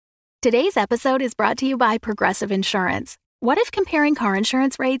Today's episode is brought to you by Progressive Insurance. What if comparing car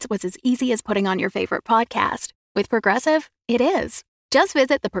insurance rates was as easy as putting on your favorite podcast? With Progressive, it is. Just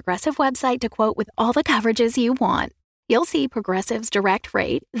visit the Progressive website to quote with all the coverages you want. You'll see Progressive's direct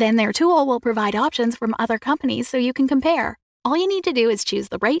rate, then their tool will provide options from other companies so you can compare. All you need to do is choose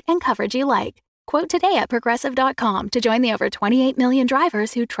the rate and coverage you like. Quote today at Progressive.com to join the over 28 million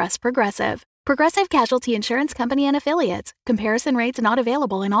drivers who trust Progressive. Progressive Casualty Insurance Company and Affiliates. Comparison rates not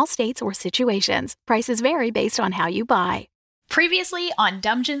available in all states or situations. Prices vary based on how you buy. Previously on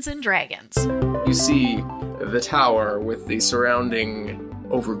Dungeons & Dragons. You see the tower with the surrounding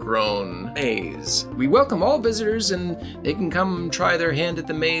overgrown maze. We welcome all visitors and they can come try their hand at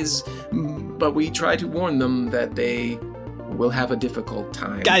the maze, but we try to warn them that they will have a difficult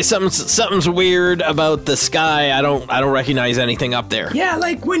time. Guys, something's weird about the sky. I don't recognize anything up there. Yeah,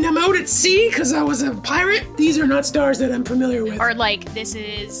 like when I'm out at sea because I was a pirate, these are not stars that I'm familiar with. Or like this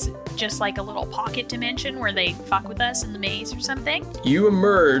is just like a little pocket dimension where they fuck with us in the maze or something. You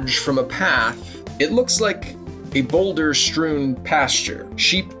emerge from a path. It looks like a boulder-strewn pasture.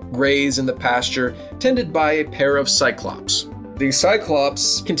 Sheep graze in the pasture, tended by a pair of cyclops. The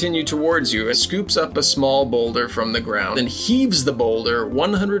cyclops continue towards you. It scoops up a small boulder from the ground and heaves the boulder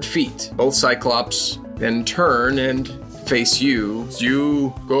 100 feet. Both cyclops then turn and face you.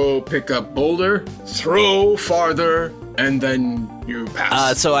 You go pick up boulder, throw farther, and then you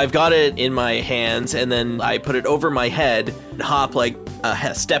pass. So I've got it in my hands, and then I put it over my head, hop like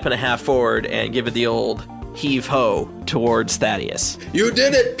a step and a half forward, and give it the old heave-ho towards Thaddeus. You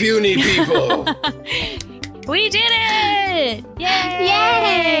did it, puny people! We did it!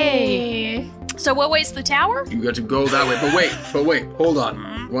 Yay! So what way's the tower? You got to go that way, but wait, hold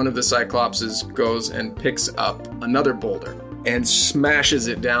on. One of the cyclopses goes and picks up another boulder and smashes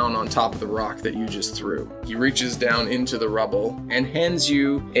it down on top of the rock that you just threw. He reaches down into the rubble and hands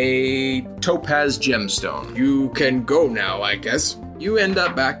you a topaz gemstone. You can go now, I guess. You end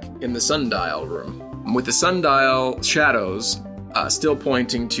up back in the sundial room, with the sundial shadows still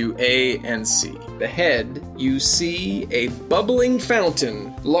pointing to A and C. Ahead, you see a bubbling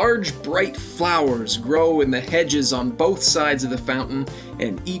fountain. Large, bright flowers grow in the hedges on both sides of the fountain,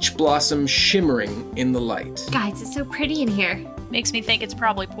 and each blossom shimmering in the light. Guys, it's so pretty in here. Makes me think it's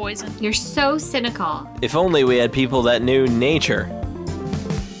probably poison. You're so cynical. If only we had people that knew nature.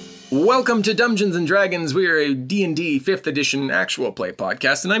 Welcome to Dungeons & Dragons. We are a D&D 5th edition actual play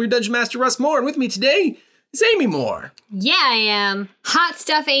podcast, and I'm your Dungeon Master, Russ Moore, and with me today is Amy Moore. Yeah, I am. Hot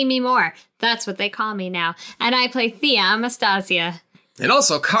Stuff Amy Moore. That's what they call me now. And I play Thea Amastasia. And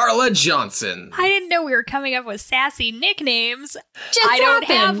also Carla Johnson. I didn't know we were coming up with sassy nicknames. I don't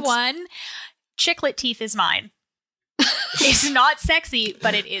have one. Chiclet teeth is mine. It's not sexy,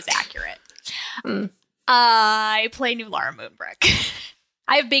 but it is accurate. I play New Lara Moonbrook.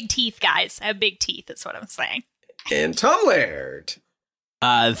 I have big teeth, guys. I have big teeth, that's what I'm saying. And Tom Laird.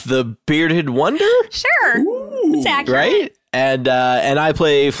 The Bearded Wonder? Sure. Ooh, it's accurate. Right? And I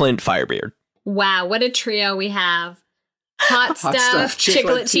play Flint Firebeard. Wow, what a trio we have. Hot Stuff,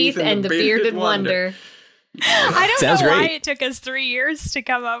 Chiclet Teeth, and the Bearded Wonder. I don't Sounds know why great. it took us 3 years to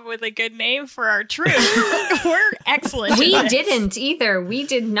come up with a good name for our troop. We're excellent. We at this. didn't either. We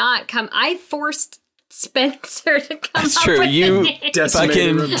did not come. I forced Spencer to come That's up true. with You the name. Decimator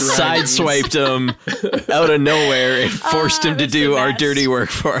fucking of dragons. sideswiped him out of nowhere and forced him to was the do our best. dirty work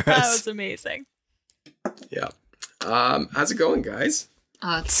for us. That was amazing. Yeah. How's it going, guys?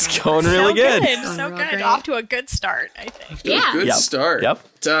 Oh, It's going really good. So Going real good. great. Off to a good start, I think. Yeah. Good Yep. start. Yep.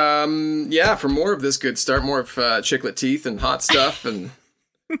 Yeah, for more of this good start, more of Chiclet Teeth and Hot Stuff and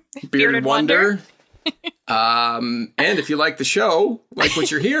Bearded Bearded Wonder. And if you like the show, like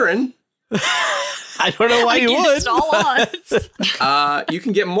what you're hearing, I don't know why you would. Against all odds. you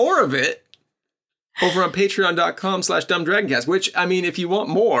can get more of it over on patreon.com/dumbdragoncast, which, I mean, if you want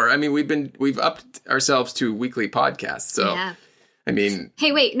more, I mean, we've upped ourselves to weekly podcasts. So, Yeah. I mean,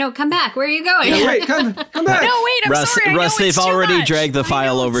 Hey, wait, no, come back. Where are you going? no, wait, come back. No, wait, I'm Russ, sorry. I know Russ, they've it's too already much. dragged the I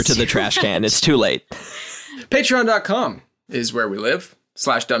file know over it's to the too trash much. can. It's too late. Patreon.com is where we live,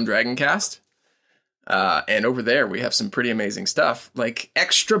 /dumbdragoncast. And over there, we have some pretty amazing stuff, like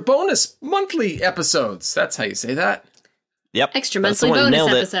extra bonus monthly episodes. That's how you say that. Yep. Extra That's the monthly one who bonus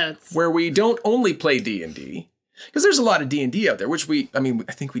nailed it. episodes. Where we don't only play D&D, because there's a lot of D&D out there, which I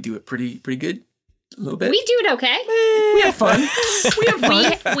think we do it pretty good. A little bit. We do it okay. We have fun. We have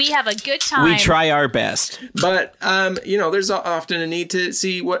fun. We have a good time. We try our best. But, there's often a need to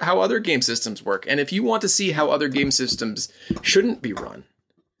see how other game systems work. And if you want to see how other game systems shouldn't be run,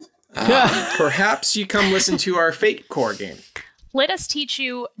 perhaps you come listen to our Fate Core game. Let us teach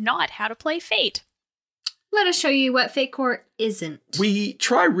you not how to play Fate. Let us show you what fake core isn't. We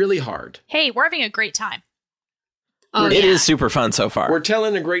try really hard. Hey, we're having a great time. Oh, It is super fun so far. We're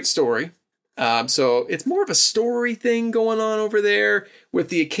telling a great story. So it's more of a story thing going on over there with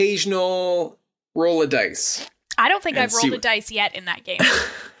the occasional roll of dice. I don't think And I've rolled see a what- dice yet in that game.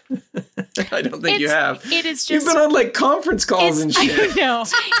 I don't think you have. It is You've just... been on like conference calls and I shit. know.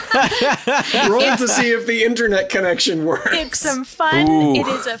 Roll to see if the internet connection works. It's some fun. Ooh. It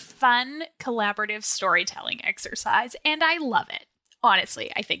is a fun collaborative storytelling exercise, and I love it.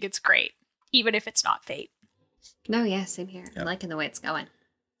 Honestly, I think it's great, even if it's not Fate. No, yeah, same here. I'm liking the way it's going.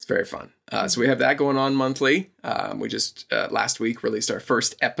 It's very fun. So we have that going on monthly. We just last week released our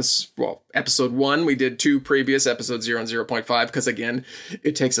first episode. Well, episode 1. We did 2 previous episodes, 0 and 0.5, because again,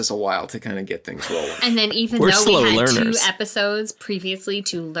 it takes us a while to kind of get things rolling. And then even We're though slow we had learners. 2 episodes previously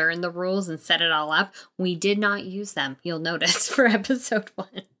to learn the rules and set it all up, we did not use them. You'll notice for episode 1.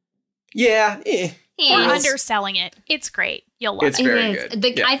 Yeah. We're Yeah. underselling it. It's great. You'll love It's it. very It is.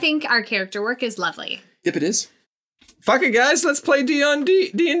 good. Yeah. I think our character work is lovely. Yep, it is. Fuck it, guys. Let's play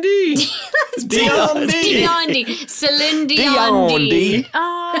D&D. D&D. D-on-D. Celine D-on-D. D-on-D.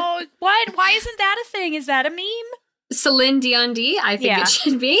 Oh, what? Why isn't that a thing? Is that a meme? Celine D-on-D, I think Yeah. it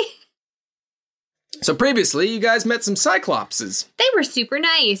should be. So previously, you guys met some Cyclopses. They were super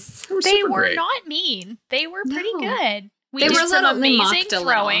nice. They super were great. not mean. They were pretty No. good. We They did were a some little- they amazing mocked a little.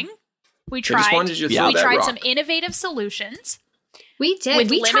 throwing. We They just tried. wanted you to Yeah. throw We that tried rock. some innovative solutions, We did. With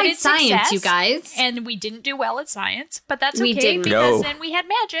We tried limited science, success, you guys. and we didn't do well at science. But that's We okay didn't. because No. then we had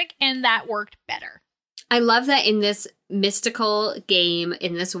magic, and that worked better. I love that in this mystical game,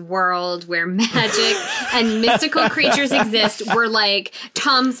 in this world where magic and mystical creatures exist, we're like,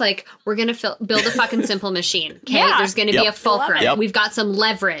 Tom's like, we're going to build a fucking simple machine. Okay. Yeah. There's going to be Yep. a fulcrum. Yep. We've got some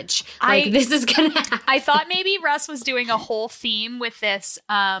leverage. Like, I- this is going to happen. I thought maybe Russ was doing a whole theme with this,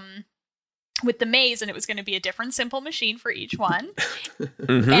 with the maze, and it was going to be a different simple machine for each one.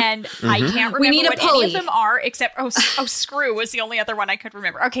 Mhm. And I can't remember We need a what any pulley. of them are, except screw was the only other one I could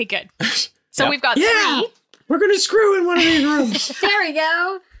remember. Okay, good. So Yep. we've got Yeah. 3. We're gonna screw in one of these rooms. There we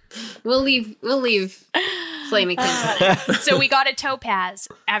go. We'll leave Flaming Things. So we got a topaz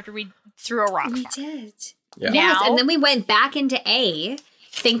after we threw a rock. We farm. did. Yeah. Yes, Now- and then we went back into A,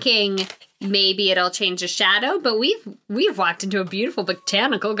 thinking maybe it'll change the shadow, but we've walked into a beautiful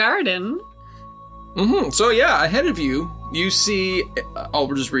botanical garden. So yeah, ahead of you, you see,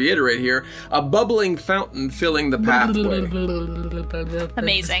 I'll just reiterate here, a bubbling fountain filling the pathway.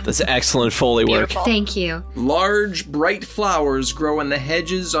 Amazing. That's excellent Foley work. Beautiful. Thank you. Large, bright flowers grow in the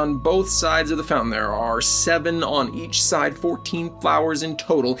hedges on both sides of the fountain. There are 7 on each side, 14 flowers in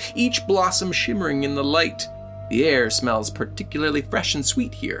total, each blossom shimmering in the light. The air smells particularly fresh and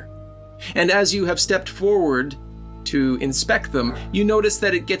sweet here. And as you have stepped forward to inspect them, you notice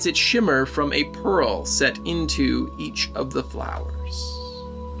that it gets its shimmer from a pearl set into each of the flowers.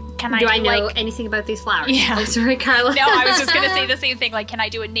 Can Do I know like, anything about these flowers? Yeah. Oh, sorry, Carla. No, I was just going to say the same thing. Like, can I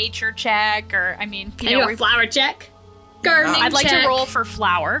do a nature check? Or, I mean, Can you I know, do a flower check? Gardening I'd like check. to roll for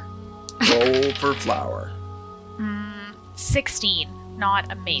flower. Roll for flower. 16.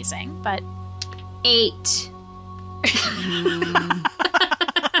 Not amazing, but 8.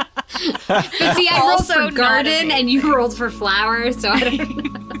 But see, I rolled Also for not garden amazing. and you rolled for flower, so I don't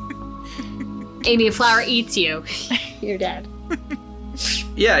know. Amy, a flower eats you. You're dead.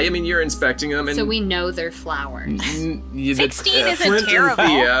 Yeah, I mean, you're inspecting them, and So we know they're flowers. 16 isn't Flint terrible.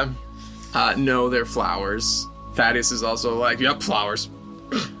 And Thea know they're flowers. Thaddeus is also like, yep, flowers.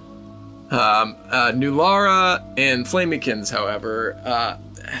 Nulara and Flamikins, however,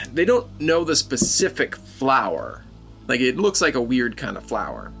 they don't know the specific flower. Like, it looks like a weird kind of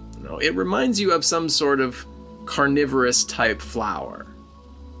flower. You know, it reminds you of some sort of carnivorous type flower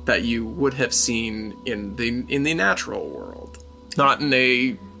that you would have seen in the natural world, not in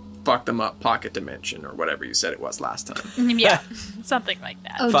a fuck them up pocket dimension or whatever you said it was last time. yeah, something like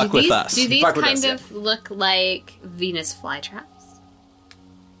that. Oh, Fuck do with these, us. Do these Fuck with kind us, yeah. of look like Venus flytraps?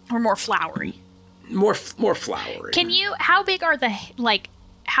 Or more flowery. More flowery. Can you, how big are the, like,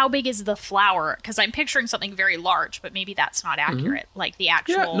 how big is the flower? Because I'm picturing something very large, but maybe that's not accurate. Like the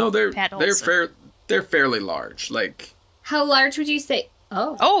actual Yeah, no, petals. they're fairly large. Like, How large would you say?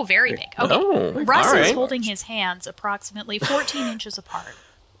 Oh. Oh, very big. Okay. Oh, Russ all is right. holding his hands approximately 14 inches apart.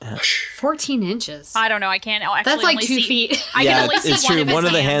 14 inches. I don't know. I can't actually That's like only 2 see, feet. I Yeah, can only see it's true. One One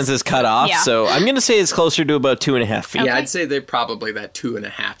of the hands is cut off, Yeah. so I'm going to say it's closer to about 2.5 feet. yeah, Okay. I'd say they're probably that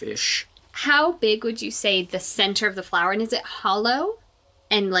 2.5-ish. How big would you say the center of the flower? And is it hollow?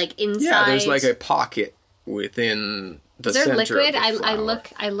 And like inside? Yeah, there's like a pocket within the Is there center liquid? of the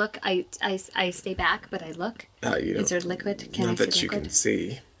flower. I stay back, but I look. You Is know, there liquid? Can I not see that you liquid? can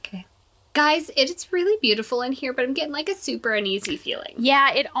see. Okay. Guys, it's really beautiful in here, but I'm getting like a super uneasy feeling.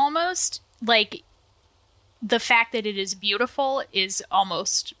 Yeah, it almost, like, the fact that it is beautiful is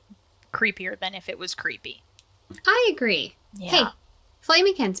almost creepier than if it was creepy. I agree. Yeah. Hey,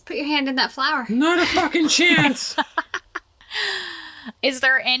 Flamekins, put your hand in that flower. Not a fucking chance. Is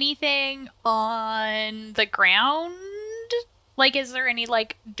there anything on the ground? Like, is there any,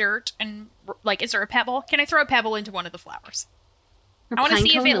 like, dirt and, like, is there a pebble? Can I throw a pebble into one of the flowers? I want to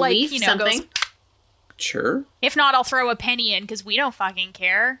see if it, like, you know, something. goes... Sure. If not, I'll throw a penny in, because we don't fucking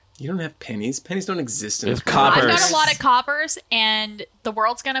care. You don't have pennies. Pennies don't exist in There's this world. coppers. I've got a lot of coppers, and the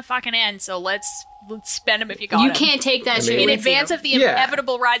world's gonna fucking end, so let's spend them if you got You them. can't take that shit In with advance you. of the Yeah.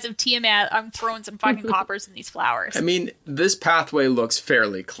 inevitable rise of Tiamat, I'm throwing some fucking coppers in these flowers. I mean, this pathway looks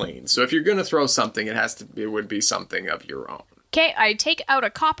fairly clean. So if you're going to throw something, it would be something of your own. Okay, I take out a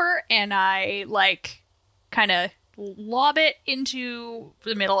copper, and I, like, kind of lob it into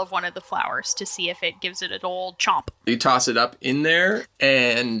the middle of one of the flowers to see if it gives it an old chomp. You toss it up in there,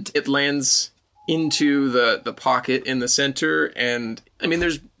 and it lands into the pocket in the center. And I mean,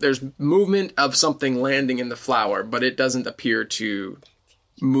 there's movement of something landing in the flower, but it doesn't appear to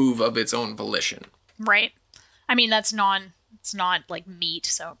move of its own volition. Right? I mean, it's not like meat,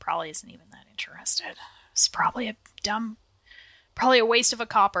 so it probably isn't even that interested. It's probably a waste of a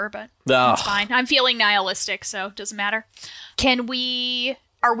copper, but that's fine. I'm feeling nihilistic, so it doesn't matter.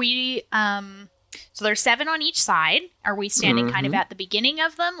 So there's 7 on each side. Are we standing kind of at the beginning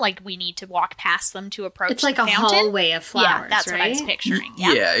of them? Like, we need to walk past them to approach It's like the a fountain? hallway of flowers, Yeah, that's right? what I was picturing.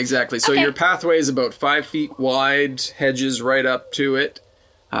 Yeah. Yeah, exactly. So Okay. your pathway is about 5 feet wide, hedges right up to it,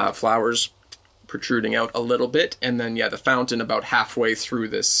 flowers protruding out a little bit, and then, the fountain about halfway through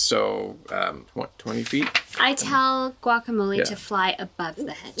this, so, 20 feet? I tell Guacamole Yeah. to fly above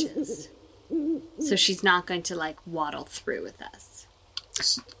the hedges. So she's not going to, like, waddle through with us.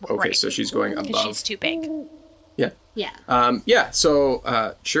 Okay, Right. so she's going Because above. she's too big. Yeah. Yeah.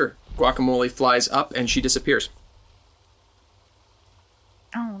 So, sure. Guacamole flies up and she disappears.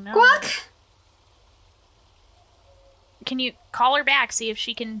 Oh, no. Guac! Can you call her back, see if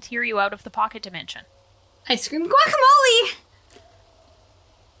she can hear you out of the pocket dimension? I scream, Guacamole!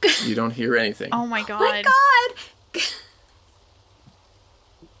 You don't hear anything. Oh my god. Oh my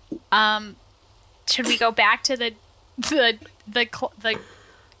god! Should we go back to the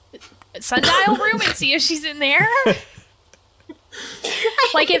sundial room and see if she's in there?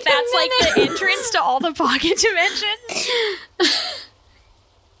 Like, if that's like the entrance to all the pocket dimensions?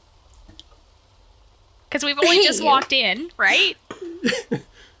 Because we've only just walked in, right?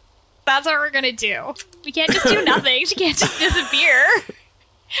 That's what we're gonna do. We can't just do nothing. She can't just disappear.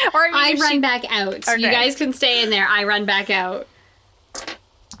 Or I run back out. Okay. You guys can stay in there. I run back out.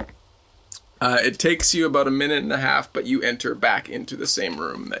 It takes you about a minute and a half, but you enter back into the same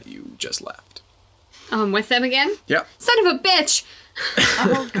room that you just left. Oh, I'm with them again? Yep. Son of a bitch!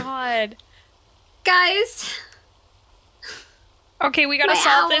 Oh god. Guys! Okay, we gotta My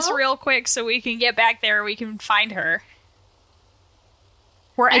solve this owl. real quick so we can get back there. We can find her.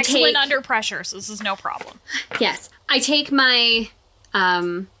 We're excellent under pressure, so this is no problem. Yes. I take my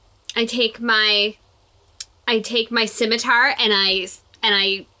scimitar and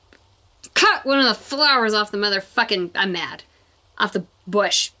I cut one of the flowers off the motherfucking, I'm mad, off the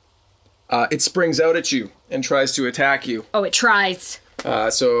bush. It springs out at you and tries to attack you. Oh, it tries.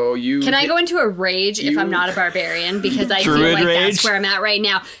 So you... Can I go into a rage if I'm not a barbarian? Because I feel Druid like rage? that's where I'm at right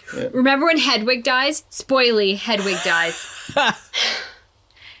now. Remember when Hedwig dies? Spoily, Hedwig dies.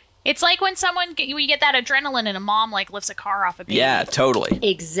 It's like when we get that adrenaline and a mom, like, lifts a car off a baby. Yeah, totally.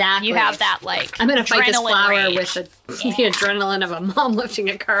 Exactly. You have that, like, I'm gonna fight this adrenaline flower rage. with the adrenaline of a mom lifting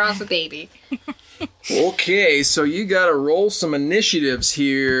a car off a baby. Okay, so you gotta roll some initiatives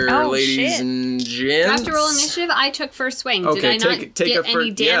here, Oh, ladies shit. and gents. Do I have to roll initiative? I took first swing. Did Okay, I not take get a any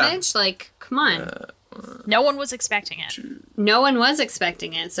yeah. damage? Like, come on. No one was expecting it. No one was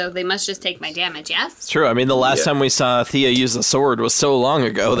expecting it, so they must just take my damage, yes? True. I mean, the last Yeah. time we saw Thea use the sword was so long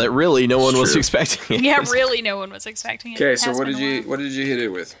ago that really no one was True. expecting it. Yeah, really, no one was expecting it. Okay, It so has what been did a you while. what did you hit it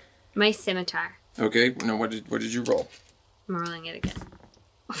with? My scimitar. Okay, no, what did you roll? I'm rolling it again.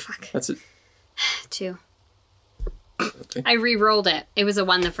 Oh, fuck. That's it. 2. Okay. I re-rolled it. It was a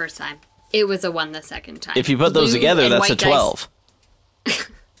 1 the first time. It was a 1 the second time. If you put those Blue together, and that's a white dice. 12.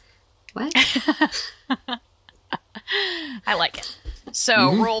 What? I like it.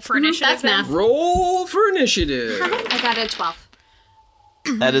 So, roll for initiative. That's then. math. Roll for initiative. I got a 12.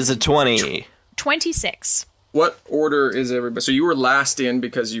 That is a 20. 26. What order is everybody? So you were last in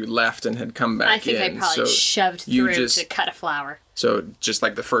because you left and had come back I think in. I probably so shoved you through just- to cut a flower. So just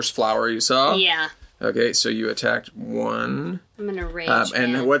like the first flower you saw? Yeah. Okay, so you attacked 1. I'm gonna rage.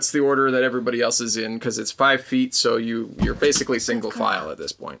 And what's the order that everybody else is in? Because it's 5 feet, so you're basically single file at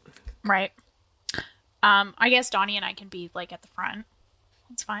this point. Right. I guess Donnie and I can be, like, at the front.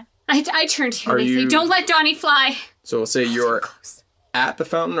 That's fine. I turned to him and say, don't let Donnie fly. So we'll say you're at the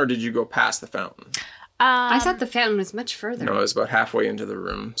fountain, or did you go past the fountain? I thought the fountain was much further. No, it was about halfway into the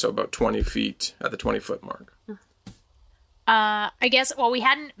room, so about 20 feet at the 20-foot mark. I guess, well, we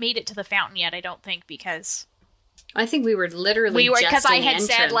hadn't made it to the fountain yet, I don't think, because... I think we were literally just because I had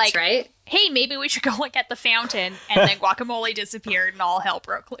entrance, said, like, right? hey, maybe we should go look at the fountain, and then Guacamole disappeared and all hell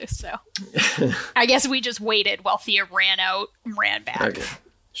broke loose, so... I guess we just waited while Thea ran out and ran back. Okay,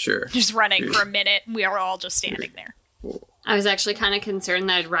 sure. Just running for a minute, and we were all just standing there. I was actually kind of concerned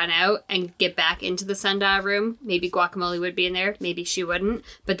that I'd run out and get back into the sundial room. Maybe Guacamole would be in there. Maybe she wouldn't.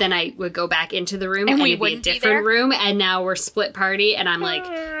 But then I would go back into the room and it'd be a different room. And now we're split party and I'm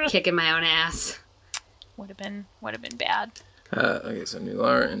like kicking my own ass. Would have been bad. Okay, so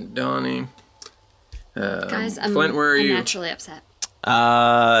Nulara and Donnie. Guys, Flint, where are you? I'm naturally upset.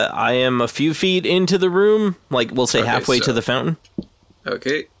 I am a few feet into the room. Like, we'll say halfway to the fountain.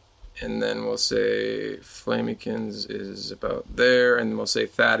 Okay. And then we'll say Flamikins is about there, and we'll say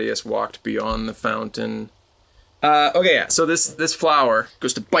Thaddeus walked beyond the fountain. Okay, yeah. So this flower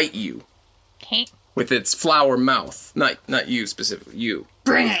goes to bite you. Okay. With its flower mouth. Not you specifically. You.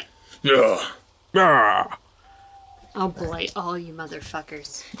 Bring it. Yeah. I'll blight all you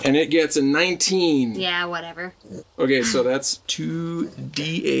motherfuckers. And it gets a 19. Yeah, whatever. Okay, so that's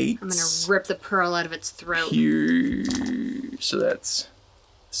 2d8. I'm gonna rip the pearl out of its throat. Here. So that's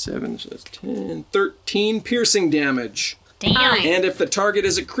 7, so that's 10, 13 piercing damage. Damn. And if the target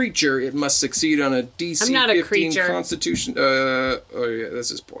is a creature, it must succeed on a DC I'm not a 15 creature. Constitution. Oh yeah, this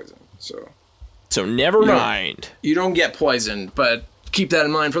is poison. So never mind. You don't get poisoned, but keep that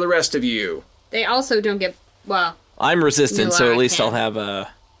in mind for the rest of you. They also don't get, well... I'm resistant, so at least can. I'll have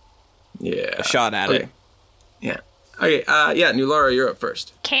a shot at it. Yeah. Okay, Nulara, you're up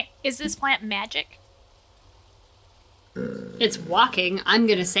first. Okay. Is this plant magic? It's walking. I'm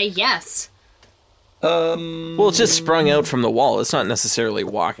gonna say yes. Well, it's just sprung out from the wall. It's not necessarily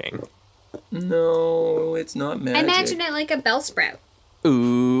walking. No, it's not magic. Imagine it like a bell sprout.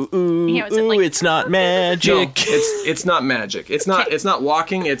 Ooh, Yeah, was it like- it's not magic. No, it's not magic. It's not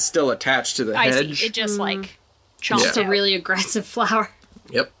walking. It's still attached to the I hedge. see. It just, like, chomps It's a out. really aggressive flower.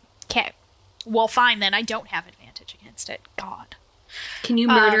 Yep. Okay. Well, fine, then. I don't have advantage against it. God. Can you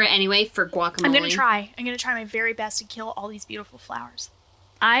murder it anyway for Guacamole? I'm going to try. I'm going to try my very best to kill all these beautiful flowers.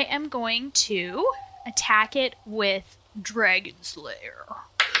 I am going to attack it with Dragon Slayer.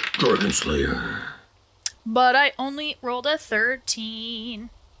 Dragon Slayer. But I only rolled a 13.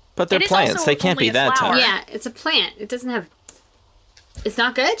 But they're It is plants. also They can't only be a that flower. tough. Yeah, it's a plant. It doesn't have... It's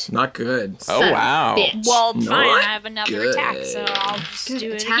not good? Not good. Oh, Son of a wow. bitch. Well, Not fine. I have another good. attack, so I'll just Good,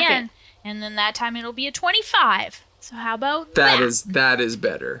 do it attack again. it. And then that time it'll be a 25. So how about that? That is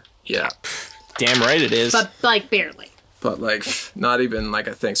better. Yeah. Damn right it is. But, like, barely. But like not even like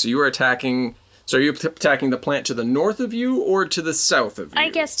a thing. So you were attacking. So are you attacking the plant to the north of you or to the south of you? I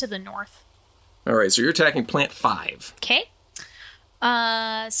guess to the north. All right. So you're attacking plant 5. Okay.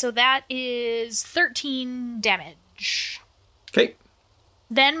 So that is 13 damage. Okay.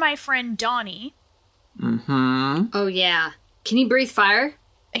 Then my friend Donnie, Oh, yeah. Can he breathe fire?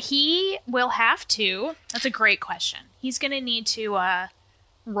 he will have to. That's a great question. He's going to need to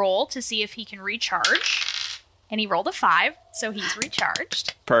roll to see if he can recharge. And he rolled a 5, so he's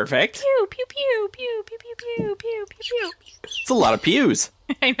recharged. Perfect. Pew, pew, pew, pew, pew, pew, pew, pew, pew, pew. It's a lot of pews.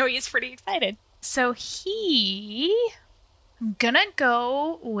 I know he's pretty excited. So I'm gonna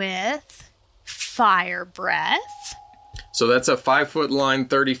go with Fire Breath. So that's a 5-foot line,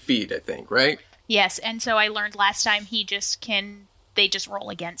 30 feet, I think, right? Yes, and so I learned last time they just roll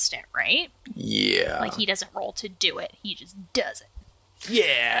against it, right? Yeah. Like he doesn't roll to do it, he just does it.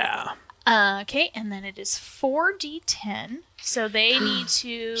 Yeah. Okay, and then it is 4d10, so they need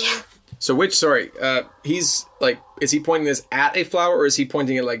to... So he's like, is he pointing this at a flower or is he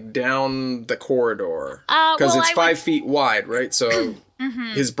pointing it like down the corridor? Because it's 5 feet wide, right? So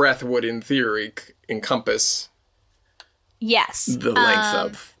his breath would, in theory, encompass Yes. the length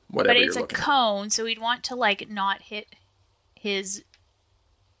of whatever but you're it's a looking at. cone, so he'd want to like not hit his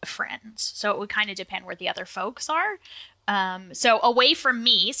friends. So it would kind of depend where the other folks are. So away from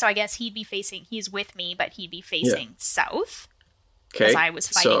me, so I guess he's with me, but he'd be facing south. Okay. Because I was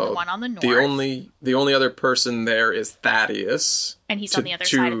fighting the one on the north. The only other person there is Thaddeus. And he's on the other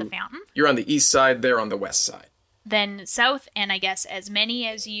side of the fountain. You're on the east side, they're on the west side. Then south, and I guess as many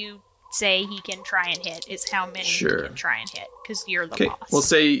as you say he can try and hit is how many he can try and hit, because you're the boss. We'll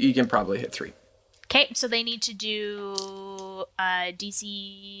say you can probably hit 3. Okay, so they need to do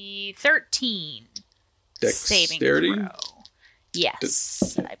DC 13 Dexterity? saving throw.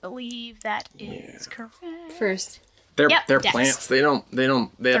 Yes, I believe that is correct. First. They're Dex. plants. They're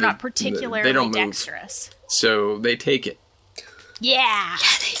not particularly they don't move. dexterous. So they take it. Yeah.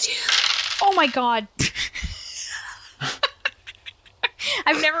 Yeah, they do. Oh my god.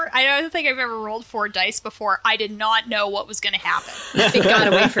 I don't think I've ever rolled 4 dice before. I did not know what was going to happen. It got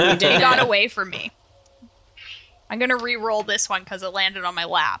away from you, didn't It got away from me. I'm going to re-roll this one because it landed on my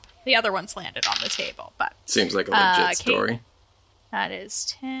lap. The other one's landed on the table, but Seems like a legit story. that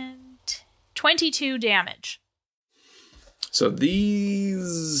is 22 damage. So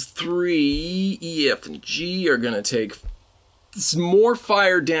these 3, E, F, and G, are going to take more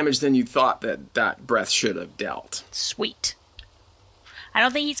fire damage than you thought that breath should have dealt. Sweet. I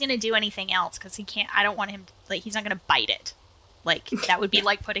don't think he's going to do anything else because he can't. I don't want him. Like, he's not going to bite it. Like, that would be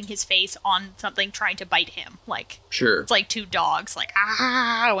like putting his face on something trying to bite him. Like, Sure. it's like 2 dogs, like,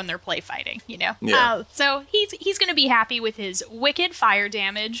 when they're play fighting, you know? Yeah. So he's going to be happy with his wicked fire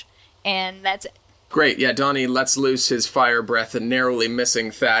damage, and that's it. Great, yeah, Donnie lets loose his fire breath and narrowly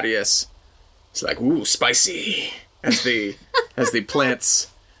missing Thaddeus. It's like, ooh, spicy. As the plants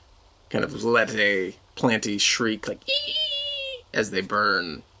kind of let a planty shriek, like, ee, as they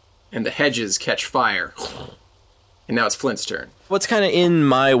burn. And the hedges catch fire. And now it's Flint's turn. What's kind of in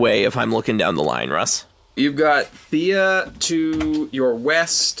my way if I'm looking down the line, Russ? You've got Thea to your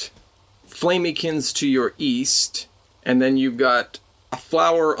west, Flamykins to your east, and then you've got a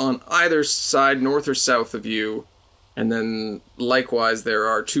flower on either side, north or south of you, and then likewise there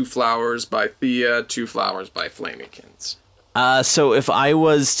are 2 flowers by Thea, 2 flowers by Flamykins. So if I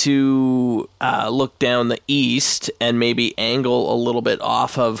was to look down the east and maybe angle a little bit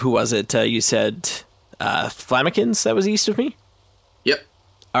off of, who was it? You said Flamykins that was east of me? Yep.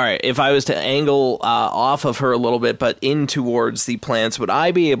 All right, if I was to angle off of her a little bit, but in towards the plants, would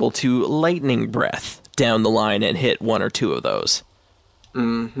I be able to lightning breath down the line and hit 1 or 2 of those?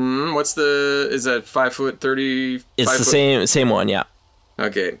 Mm-hmm. Is that 5 foot 30? It's the same one, yeah.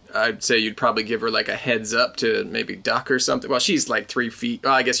 Okay, I'd say you'd probably give her like a heads up to maybe duck or something. Well, she's like 3 feet.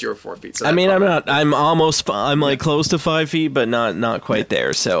 Well, I guess you're 4 feet. So I mean, I'm like close to 5 feet, but not quite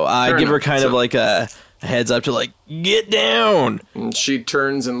there. So I give her kind of like a heads up to like, get down. And she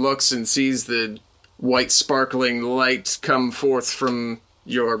turns and looks and sees the white sparkling light come forth from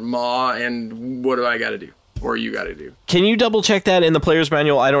your maw. And what do I got to do? Or you got to do? Can you double check that in the player's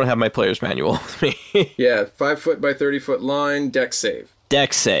manual? I don't have my player's manual with me. Yeah, 5 foot by 30 foot line, deck save.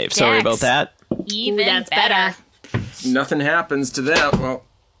 Dex save. Sorry about that. Even that's better. Nothing happens to them. Well,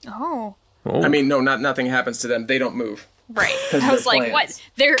 Oh. I mean, no, nothing happens to them. They don't move. Right. I was like, what?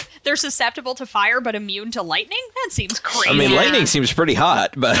 They're susceptible to fire but immune to lightning? That seems crazy. I mean, lightning seems pretty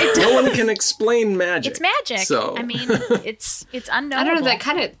hot, but No one can explain magic. It's magic. So I mean, it's unknowable. I don't know, that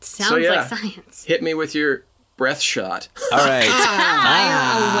kind of sounds yeah. like science. hit me with your breath shot. all right.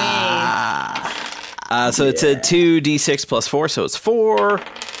 Fire away. So it's a 2d6 plus 4, so it's 4.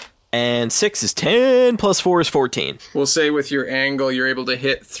 And 6 is 10, plus 4 is 14. We'll say with your angle, you're able to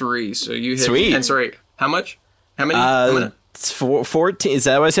hit 3. So you hit. Sweet. And sorry, how much? How many? It's 14. Is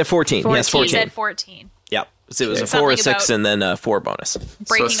that what I said? 14. Yes, 14. He said 14. Yep. So it was a Something 4, a 6, about- and then a 4 bonus.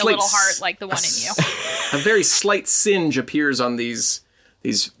 Breaking So a little heart like the one in you. A very slight singe appears on these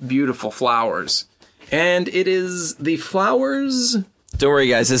beautiful flowers. And it is the flowers. Don't worry,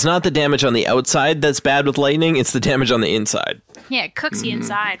 guys. It's not the damage on the outside that's bad with lightning. It's the damage on the inside. Yeah, it cooks you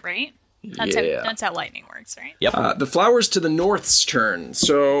inside, right? Yeah. That's how lightning works, right? Yep. The flowers to the north's turn.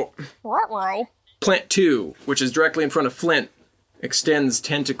 So Ruh-roh. plant 2, which is directly in front of Flint, extends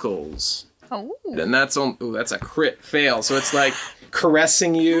tentacles. Oh. And that's a crit fail. So it's like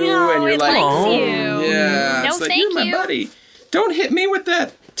caressing you, No, and you're it like, likes oh, you. yeah. No, it's like, thank you're my you. buddy. Don't hit me with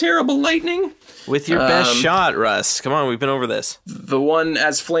that terrible lightning. With your best shot, Russ. Come on, we've been over this. The one,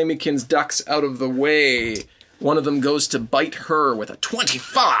 as Flamykins ducks out of the way, one of them goes to bite her with a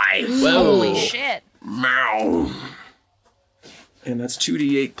 25. Holy shit. Meow. And that's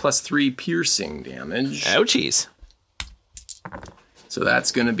 2d8 plus 3 piercing damage. Ouchies. So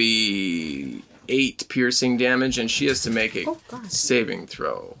that's going to be 8 piercing damage, and she has to make a saving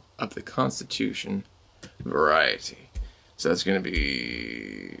throw of the Constitution variety. So that's going to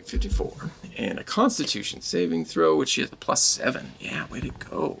be 54. And a Constitution saving throw, which she has a plus 7. Yeah, way to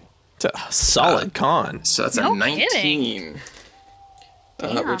go. It's a solid con. So that's a No 19. kidding.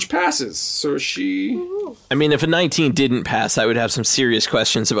 which passes. So she... I mean, if a 19 didn't pass, I would have some serious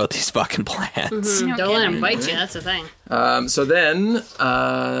questions about these fucking plants. Don't let him bite you, that's the thing. So then,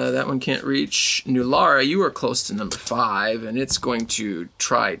 that one can't reach. Nulara, you are close to number 5, and it's going to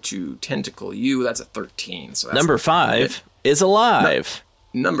try to tentacle you. That's a 13. So that's Number 5 is alive.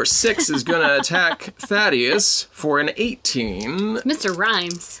 Number 6 is going to attack Thaddeus for an 18 Mr.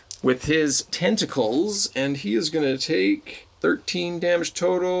 Rhymes. with his tentacles, and he is going to take 13 damage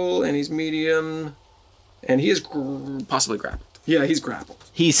total, and he's medium, and he is possibly grappled. Yeah, he's grappled.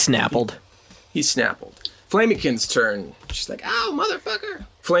 He's snappled. He's snappled. Flameykin's turn. She's like, ow, motherfucker.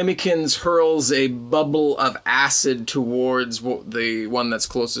 Flameykin's hurls a bubble of acid towards the one that's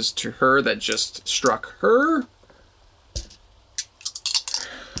closest to her that just struck her.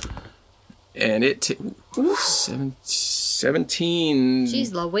 And it... 17...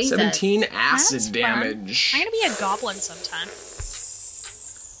 Jeez Louise. 17 acid That's damage. I'm gonna be a goblin sometime.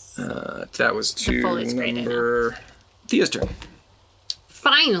 That was to Foley's great, I number... Thea's turn.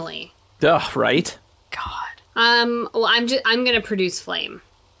 Finally. Ugh, right? God. Well, I'm gonna produce flame.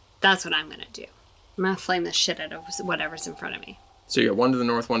 That's what I'm gonna do. I'm gonna flame the shit out of whatever's in front of me. So you got one to the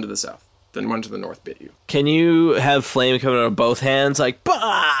north, one to the south. Then one to the north bit you. Can you have flame coming out of both hands? Like,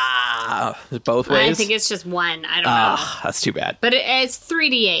 bah! Both ways? I think it's just one. I don't know. Ah, that's too bad. But it's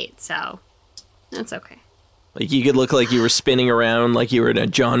 3d8, so that's okay. Like, you could look like you were spinning around like you were in a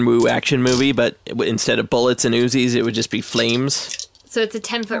John Woo action movie, but instead of bullets and Uzis, it would just be flames. So it's a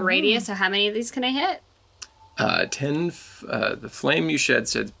 10-foot radius, so how many of these can I hit? 10. The flame you shed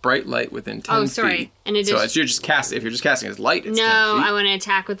says bright light within 10 Oh, sorry. feet. And it so is- if you're just casting as light, it's 10 No, feet. I want to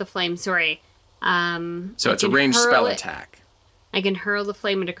attack with the flame. Sorry. So it's a can ranged hurl spell it. attack. I can hurl the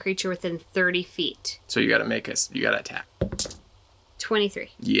flame at a creature within 30 feet. So you gotta you gotta attack. 23.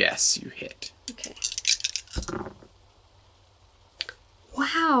 Yes, you hit. Okay.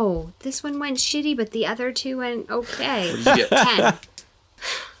 Wow, this one went shitty, but the other two went okay. What did you get?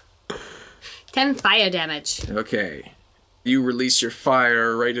 10. 10 fire damage. Okay. You release your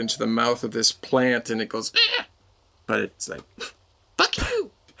fire right into the mouth of this plant, and it goes, "Eh!" But it's like, fuck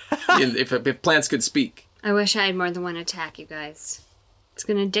you! if plants could speak. I wish I had more than one attack, you guys. It's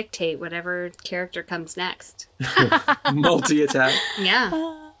gonna dictate whatever character comes next. Multi-attack.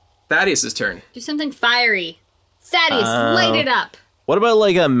 Yeah. Thaddeus' turn. Do something fiery. Thaddeus, light it up. What about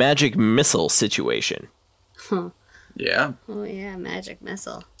like a magic missile situation? Yeah. Oh yeah, magic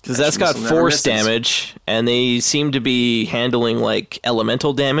missile. Because that's got missile never force misses. damage, and they seem to be handling like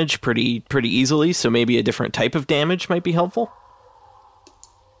elemental damage pretty easily. So maybe a different type of damage might be helpful.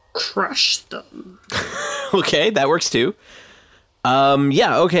 Crush them. Okay, that works too.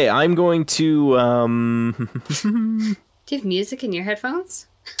 Yeah. Okay, I'm going to. Do you have music in your headphones?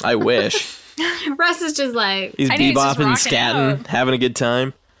 I wish. Russ is just like, He's I know, he's just bebopping, rocking scatting, out. having a good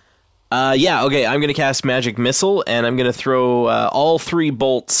time. Yeah, okay, I'm going to cast Magic Missile, and I'm going to throw all 3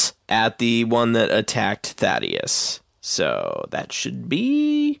 bolts at the one that attacked Thaddeus. So that should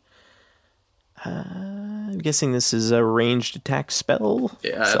be... I'm guessing this is a ranged attack spell.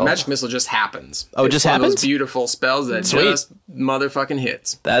 Yeah, So Magic Missile just happens. Oh, it It's just one of happens? those beautiful spells that Sweet. just motherfucking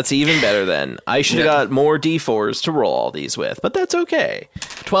hits. That's even better then. I should have Yeah. got more d4s to roll all these with, but that's okay.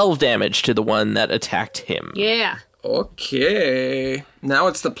 12 damage to the one that attacked him. yeah. Okay. Now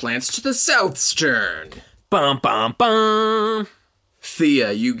it's the plants to the south's turn. Bum, bum, bum.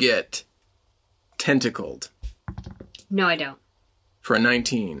 Thea, you get tentacled No, I don't. for a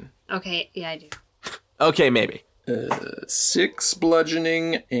 19. Okay, yeah, I do. Okay, maybe. 6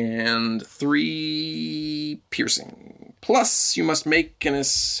 bludgeoning and 3 piercing. Plus, you must make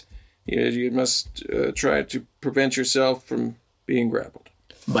you must try to prevent yourself from being grappled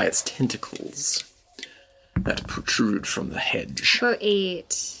by its tentacles that protrude from the hedge. About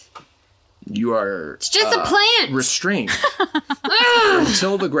 8. You are It's just a plant! restrained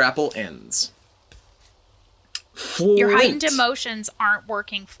until the grapple ends. Your heightened Flint. emotions aren't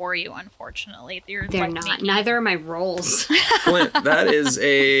working for you, unfortunately. They're like not. making- Neither are my rolls. Flint, that is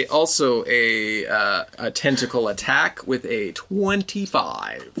also a tentacle attack with a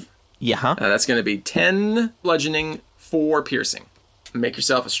 25. Yeah. That's going to be 10 bludgeoning, 4 piercing. Make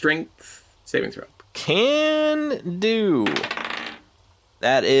yourself a strength saving throw. Can do.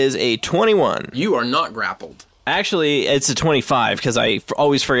 That is a 21. You are not grappled. Actually, it's a 25 because I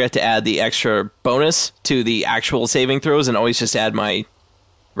always forget to add the extra bonus to the actual saving throws and always just add my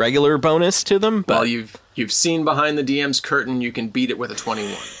regular bonus to them. But While you've seen behind the DM's curtain, you can beat it with a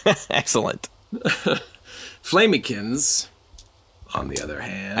 21. excellent. Flamekins, on the other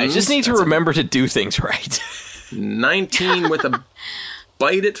hand... I just need to that's a remember to do things right. 19 with a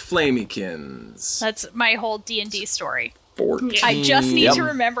bite at Flamekins. That's my whole D&D story. 14. I just need Yep. to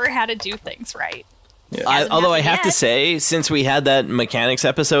remember how to do things right. Although I have to yet. say, since we had that mechanics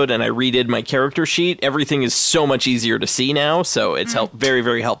episode and I redid my character sheet, everything is so much easier to see now, so it's very,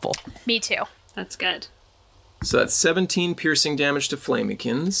 very helpful. Me too. That's good. So that's 17 piercing damage to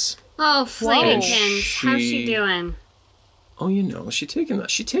Flamekins. Oh, Flamekins. She- How's she doing? Oh, you know, she taking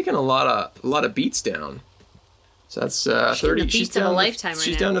a lot of beats down. So that's 30. the She's beats of a down. lifetime right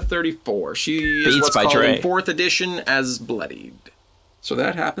She's now. down to 34. She is Beats what's by called Dre. in 4th edition as bloodied. So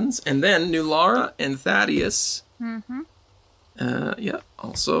that happens, and then Nulara and Thaddeus. Yeah.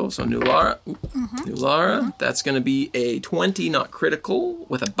 Also, so Nulara. Nulara. That's going to be a 20, not critical,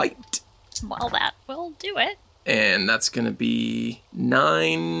 with a bite. Well, that will do it. And that's going to be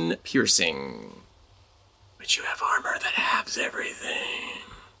 9 piercing. But you have armor that halves everything.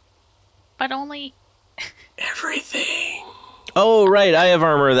 But only... Everything. Oh, right, I have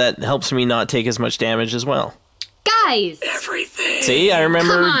armor that helps me not take as much damage as well. Guys! Everything. See, I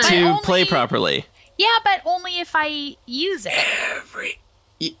remember Come on. to But play only- properly. Yeah, but only if I use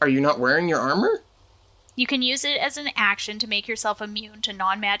it. Are you not wearing your armor? You can use it as an action to make yourself immune to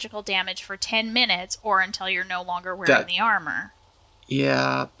non-magical damage for 10 minutes or until you're no longer wearing That- the armor.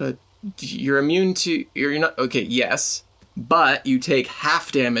 Yeah, but you're immune to... You're not... Okay, yes. But you take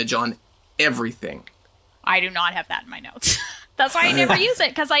half damage on everything. I do not have that in my notes. That's why I never use it,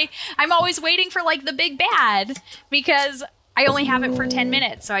 because I'm always waiting for, like, the big bad, because I only have it for 10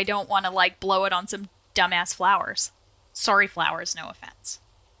 minutes, so I don't want to, like, blow it on some dumbass flowers. Sorry, flowers, no offense.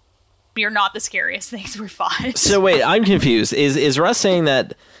 You're not the scariest things we fought. So wait, I'm confused. Is Russ saying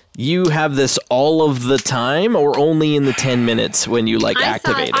that you have this all of the time, or only in the 10 minutes when you, like,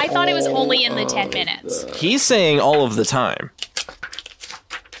 activate it? I thought it was only in the 10 minutes. He's saying all of the time.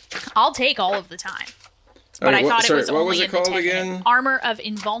 I'll take all of the time. But Alright, I thought it was what only was it in the called 10 again? minutes. Armor of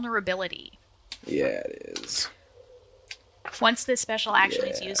Invulnerability. Yeah, it is. Once this special action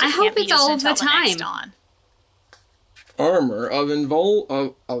is used, it I can't hope be it's used all of the until next time. dawn. Armor of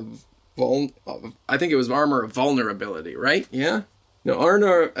I think it was armor of vulnerability, right? Yeah? No,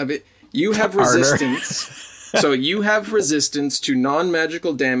 armor of it. You have resistance. So you have resistance to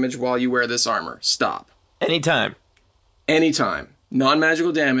non-magical damage while you wear this armor. Stop. Anytime. Anytime.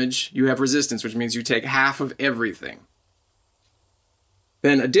 Non-magical damage, you have resistance, which means you take half of everything.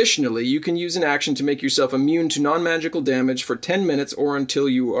 Then additionally, you can use an action to make yourself immune to non-magical damage for 10 minutes or until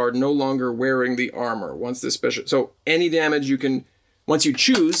you are no longer wearing the armor. So any damage you can, once you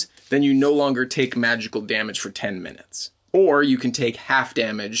choose, then you no longer take magical damage for 10 minutes. Or you can take half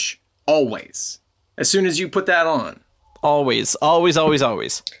damage always. As soon as you put that on. Always, always, always,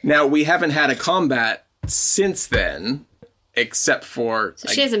 always. Now, we haven't had a combat since then, except for... So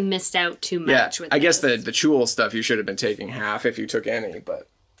she hasn't missed out too Yeah, much with I guess this. the Chul stuff you should have been taking half if you took any, but...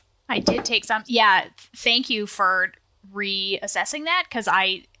 I did take some. Yeah, thank you for reassessing that, because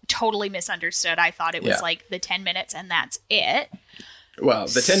I totally misunderstood. I thought it was Yeah. like the 10 minutes and that's it. Well,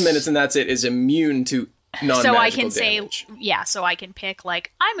 the 10 minutes and that's it is immune to non-magical So I can damage. say, yeah, so I can pick,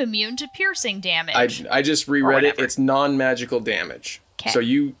 like, I'm immune to piercing damage. I just reread it. whatever. It's non-magical damage. 'Kay. So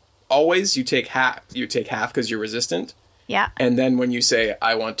you take half because you're resistant. Yeah. And then when you say,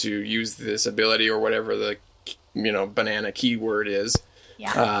 I want to use this ability or whatever the, banana keyword is.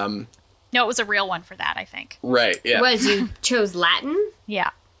 Yeah. No, it was a real one for that, I think. Right, yeah. Was you chose Latin? Yeah.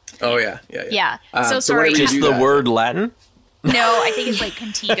 Oh, yeah. Yeah. So so sorry. whenever you Just do the that- word Latin? No, I think it's like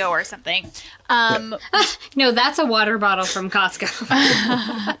Contigo or something. No, that's a water bottle from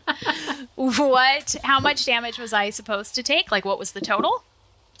Costco. How much damage was I supposed to take? Like, what was the total?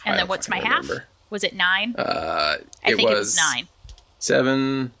 And I then don't what's my fucking half? remember. Was it 9? I it think it was was 9.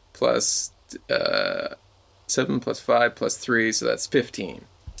 7 plus 5 plus 3, so that's 15.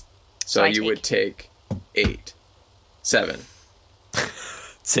 So I you would take 8. 7.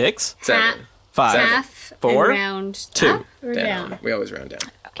 6? 7. 5? Half 4? and round 2. up or down? We always round down.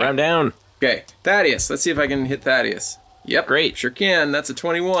 Round down. Okay, Thaddeus. Let's see if I can hit Thaddeus. Yep. Great. Sure can. That's a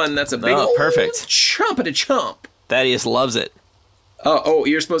 21. That's a big Oh, old perfect. chomp-a-chomp. Thaddeus loves it. Oh,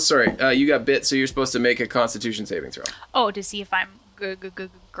 you're supposed sorry. You got bit, so you're supposed to make a constitution saving throw. Oh, to see if I'm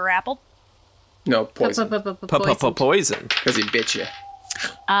grappled? No, poison. Poison. Poison. Because he bit you.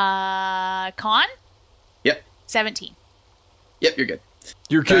 Con? Yep. 17. Yep, you're good.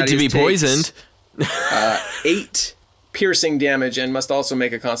 You're good to be Thaddeus takes- poisoned. 8 piercing damage and must also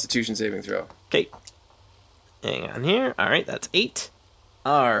make a constitution saving throw. Okay. Hang on here. All right, that's 8.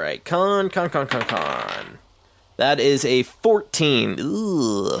 All right, con. That is a 14.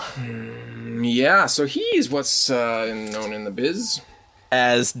 Ugh. Yeah, so he's what's known in the biz.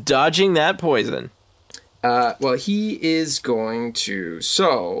 As dodging that poison. Well, he is going to.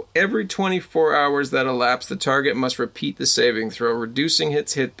 So, every 24 hours that elapse, the target must repeat the saving throw, reducing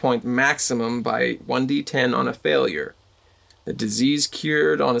its hit point maximum by 1d10 on a failure. The disease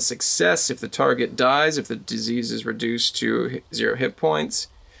cured on a success if the target dies, if the disease is reduced to 0 hit points.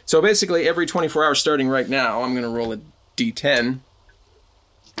 So, basically, every 24 hours starting right now, I'm going to roll a d10.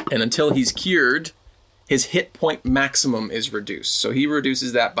 And until he's cured, his hit point maximum is reduced. So, he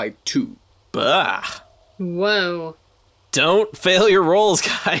reduces that by 2. Bah. Whoa. Don't fail your rolls,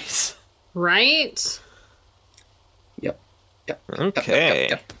 guys. Right? Yep. Okay.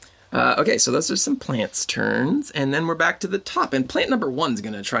 Yep. Okay, so those are some plants' turns, and then we're back to the top. And plant number 1's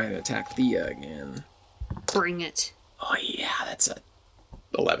going to try and attack Thea again. Bring it. Oh, yeah, that's a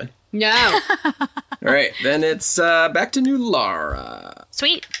 11. No. All right, then it's back to new Lara.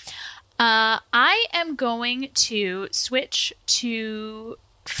 Sweet. I am going to switch to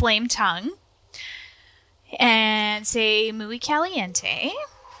Flame Tongue and say Muy Caliente,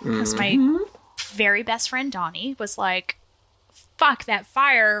 because my very best friend Donnie was like, fuck, that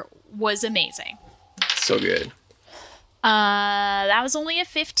fire was amazing. So good. That was only a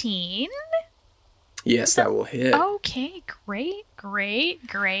 15. Yes, that will hit. Okay, great.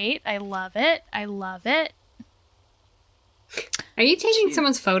 I love it. Are you taking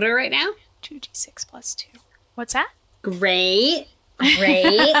someone's photo right now? 2d6 plus 2. What's that? Great.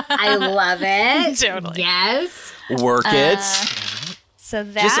 I love it. Totally. Yes. Work it. So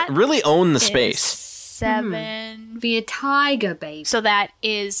that Just really own the is space. 7. Be a tiger, baby. So that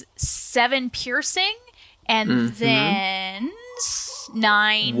is 7 piercing, and then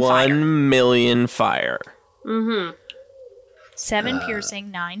 9 fire. 1 million fire. 7 piercing,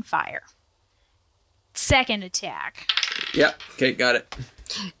 9 fire. Second attack. Yep, okay, got it.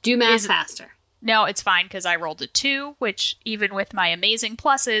 Do math faster. No, it's fine because I rolled a 2, which even with my amazing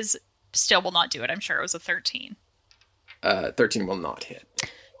pluses, still will not do it. I'm sure it was a 13. 13 will not hit.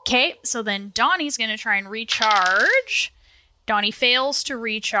 Okay, so then Donnie's going to try and recharge. Donnie fails to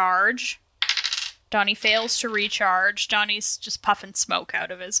recharge. Donnie's just puffing smoke out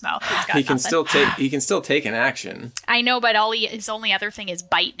of his mouth. He's got He can nothing. still take an action. I know, but his only other thing is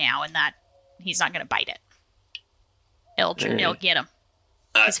bite now, and that he's not going to bite it. It'll get him.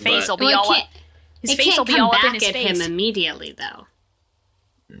 His face will be all up. His face will be all up in his face. Him immediately, though.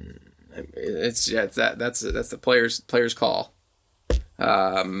 That's the player's call.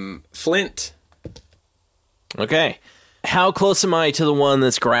 Flint. Okay. How close am I to the one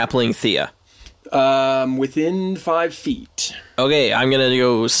that's grappling Thea? Within 5 feet. Okay, I'm going to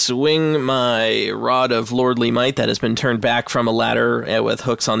go swing my Rod of Lordly Might that has been turned back from a ladder with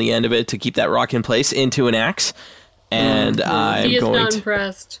hooks on the end of it to keep that rock in place into an axe. And I'm going to...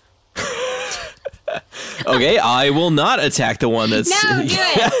 impressed. Okay, I will not attack the one that's... No, do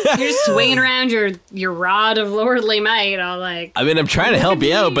it. You're just swinging around your Rod of Lordly Might, all like... I mean, I'm trying to help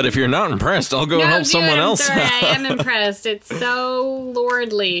you out, but if you're not impressed, I'll go and help someone else. Sorry, I am impressed. It's so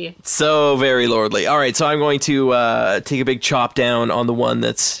lordly. So very lordly. All right, so I'm going to take a big chop down on the one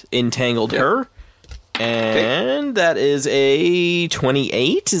that's entangled her. And that is a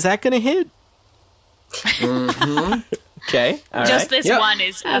 28. Is that going to hit? Okay. All Just right. this one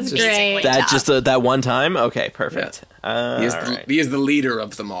is amazingly That tough. just that one time? Okay, perfect. He is the leader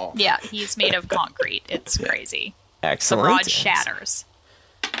of them all. Yeah, he's made of concrete. It's crazy. The Excellent. rod shatters.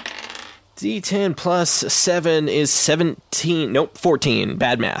 D10 plus 7 is 17. Nope, 14.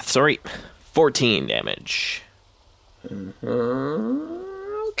 Bad math. Sorry. 14 damage.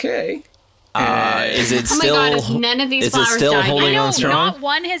 Okay. Is it Oh my still? god, is none of these is it flowers still died holding yet? on strong? Not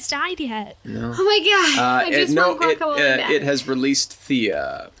one has died yet. Oh my god, I just want guacamole back. It has released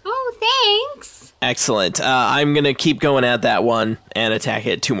Thea. Oh, thanks. Excellent. I'm gonna keep going at that one and attack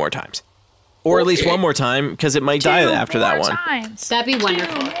it 2 more times, or at least 1 more time because it might die after that one. Times. That'd be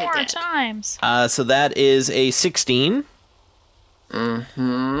wonderful 2 if it more did. times. So that is a 16.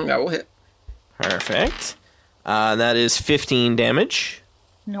 That will hit. Perfect. That is 15 damage.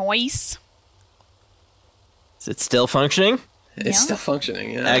 Nice. Is it still functioning? It's still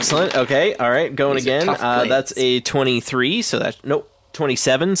functioning. Yeah. Excellent. Okay. All right. Going These are again. tough plates. That's a 23. So that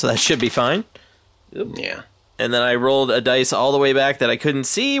 27. So that should be fine. Yeah. And then I rolled a dice all the way back that I couldn't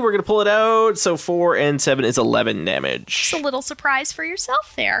see. We're gonna pull it out. So 4 and 7 is 11 damage. It's a little surprise for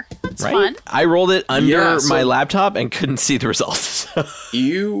yourself there. That's Right? fun. I rolled it under so- my laptop and couldn't see the results.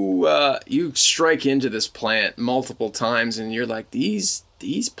 You strike into this plant multiple times, and you're like, these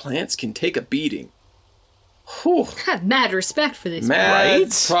plants can take a beating. Whew. Have mad respect for this. Mad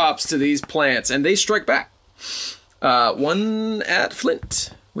Right? props to these plants, and they strike back. One at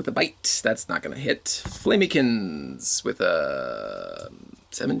Flint with a bite. That's not going to hit. Flamikins with a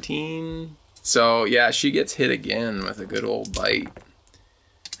 17. So, yeah, she gets hit again with a good old bite.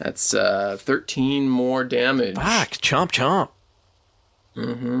 That's 13 more damage. Fuck, chomp chomp.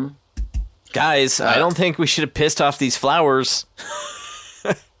 Mm-hmm. Guys, I don't think we should have pissed off these flowers.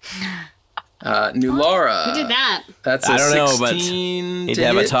 New Laura. Who did that? That's a I don't know, but 16 need to to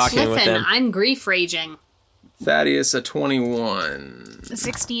have a hit. talking with Listen, them. I'm grief raging. Thaddeus, a 21. The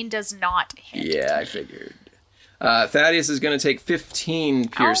 16 does not hit. Yeah, I figured. Thaddeus is going to take 15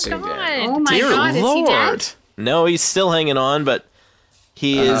 piercing God. damage. Oh my Dear god, is he Lord. dead? No, he's still hanging on, but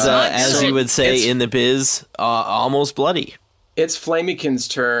he is, as so you would say it's- in the biz, almost bloody. It's Flameykin's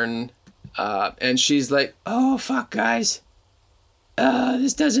turn, and she's like, Oh, fuck, guys.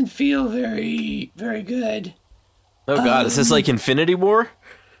 This doesn't feel very, very good. Oh god, is this like Infinity War?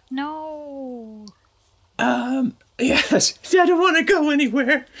 No. Yes, I don't want to go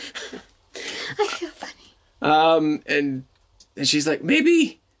anywhere. I feel funny. and she's like,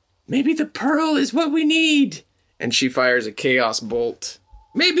 maybe Maybe the pearl is what we need. and she fires a chaos bolt.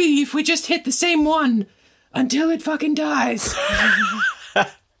 Maybe if we just hit the same one until it fucking dies.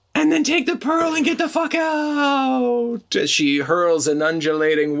 And then take the pearl and get the fuck out. As she hurls an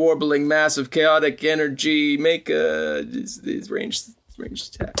undulating, warbling mass of chaotic energy, make a ranged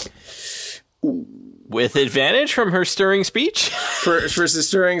attack. With advantage from her stirring speech? For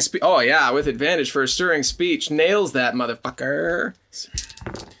stirring speech. Oh, yeah, with advantage for a stirring speech. Nails that motherfucker.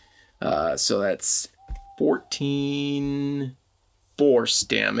 So that's 14 force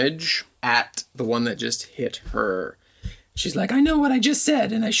damage at the one that just hit her. She's like, I know what I just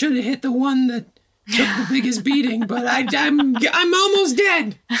said, and I should have hit the one that took the biggest beating, but I'm almost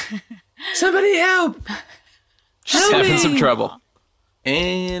dead. Somebody help. She's Help having me. some trouble.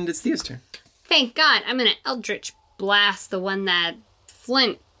 And it's Thea's turn. Thank God. I'm going to Eldritch Blast the one that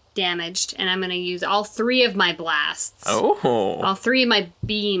Flint damaged, and I'm going to use all 3 of my blasts. Oh. All 3 of my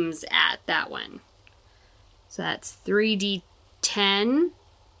beams at that one. So that's 3d10,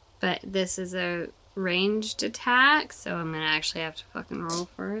 but this is a ranged attack, so I'm going to actually have to fucking roll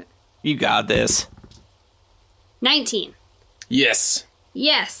for it. You got this. 19. Yes.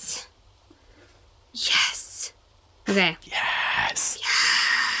 Yes. Yes. Okay. Yes.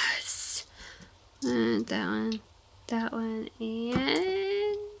 Yes. That one,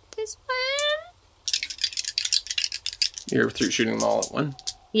 and this one. You're through shooting them all at one.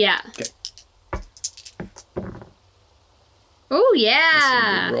 Yeah. Okay. Oh, yeah.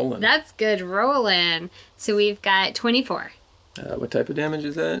 That's good rolling. That's good rolling. So we've got 24. What type of damage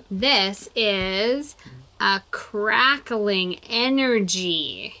is that? This is a crackling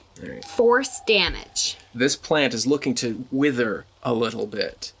energy. All right. Force damage. This plant is looking to wither a little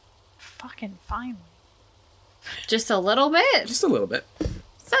bit. Fucking finally. Just a little bit? Just a little bit.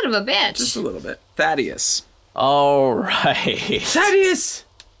 Son of a bitch. Just a little bit. Thaddeus. All right. Thaddeus,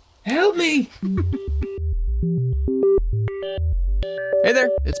 help me. Hey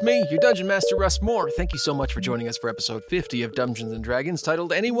there, it's me, your Dungeon Master Russ Moore. Thank you so much for joining us for episode 50 of Dungeons & Dragons,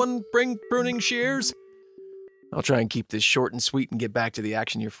 titled Anyone Bring Pruning Shears? I'll try and keep this short and sweet and get back to the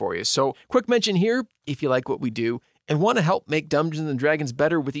action here for you. So, quick mention here, if you like what we do and want to help make Dungeons & Dragons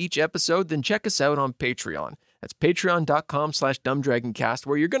better with each episode, then check us out on Patreon. That's patreon.com/dumbdragoncast,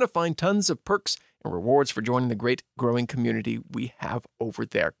 where you're going to find tons of perks and rewards for joining the great growing community we have over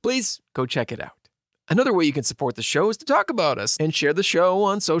there. Please go check it out. Another way you can support the show is to talk about us and share the show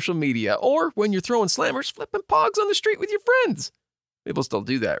on social media, or when you're throwing slammers, flipping pogs on the street with your friends. People still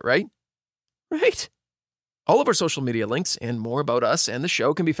do that, right? Right? All of our social media links and more about us and the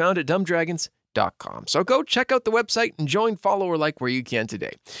show can be found at dumbdragons.com. So go check out the website and join, follow, or like where you can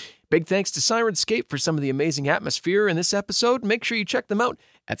today. Big thanks to Sirenscape for some of the amazing atmosphere in this episode. Make sure you check them out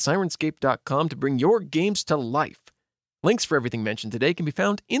at sirenscape.com to bring your games to life. Links for everything mentioned today can be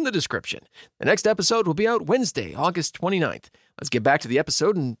found in the description. The next episode will be out Wednesday, August 29th. Let's get back to the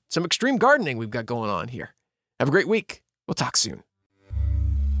episode and some extreme gardening we've got going on here. Have a great week. We'll talk soon.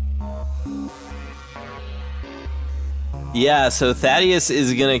 Yeah, so Thaddeus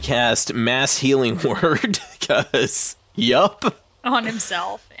is going to cast Mass Healing Word, because, yup, On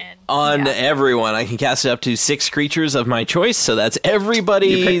himself and on yeah. everyone. I can cast it up to 6 creatures of my choice, so that's You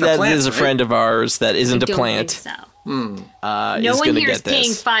everybody picked the that plants, is a right? friend of ours that isn't a Don't plant. think so. Is No one going to here is get paying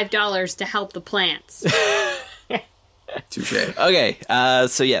this. $5 to help the plants. Touche. Okay,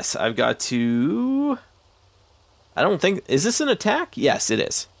 so yes, I've got to... I don't think... Is this an attack? Yes, it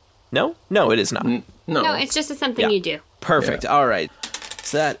is. No? No, it is not. No. No, it's just something Yeah. you do. Perfect. All right.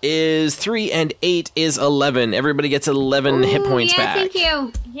 So that is 3 and 8 is 11. Everybody gets 11 hit points yeah, back. thank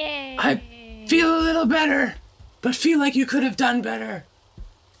you. Yay. I feel a little better, but feel like you could have done better.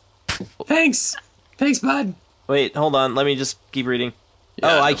 Thanks. Thanks, bud. Wait, hold on. Let me just keep reading.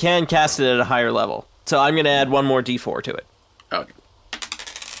 Yeah, I can cast it at a higher level. So I'm going to add one more d4 to it. Okay.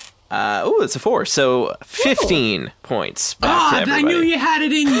 It's a 4. So 15 points back to God, everybody. I knew you had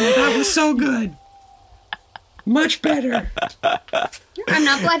it in you. That was so good. Much better. I'm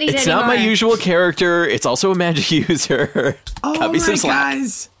not bloodied It's anymore. not my usual character. It's also a magic user. All Cut me some right, slack.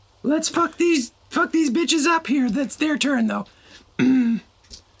 guys. Let's fuck these bitches up here. That's their turn, though.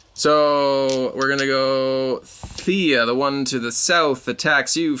 So we're gonna go. Thea, the one to the south,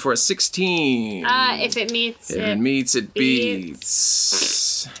 attacks you for a 16. If it meets If it meets, it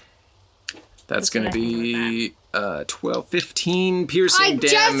beats. That's gonna what I be 12, 15 piercing I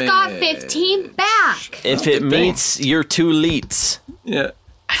damage. just got 15 back. If it meets your 2 leets. Yeah.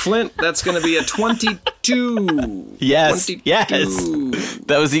 Flint, that's gonna be a 22. Yes, 22. yes.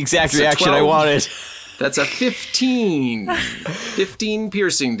 That was the exact It's a reaction I 12. wanted. That's a 15. 15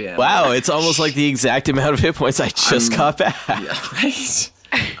 piercing damage. Wow, it's almost like the exact amount of hit points I just got back. Yeah, right.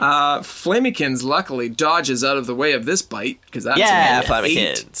 Flamikins luckily dodges out of the way of this bite because that's Yeah, an 8.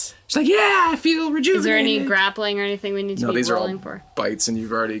 Flamikins. She's like, yeah, I feel rejuvenated. Is there any grappling or anything we need to No, be these are all rolling for? bites, and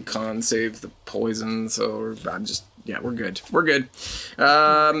you've already con saved the poison, so I'm just we're good. We're good.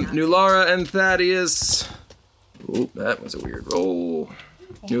 Nulara and Thaddeus. Oop, that was a weird roll.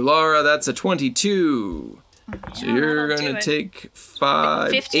 Nulara, that's a 22. So you're that'll gonna do it. take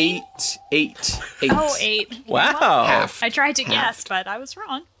 5, 15? 8. Oh, 8. Wow. Half. I tried to guess, but I was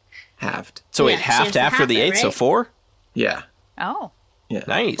wrong. Halved. So wait, Yeah, she halved has to after half the it, 8, so right? 4? Yeah. Oh. Yeah.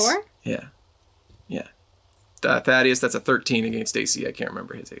 Nice. 4? Yeah. Yeah. Thaddeus, that's a 13 against AC. I can't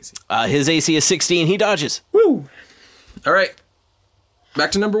remember his AC. His AC is 16. He dodges. Woo! All right.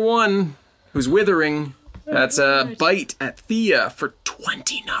 Back to number 1, who's withering. That's a bite at Thea for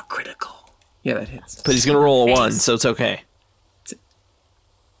 20, not critical. Yeah, that hits. But he's going to roll a 1, Thanks. so it's okay.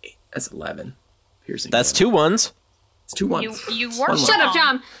 That's 11. Piercing. That's damage. 2 1s. It's 2 1s. You weren't One wrong. Shut up,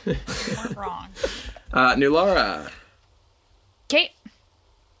 Tom. You weren't wrong. Nulara. Okay.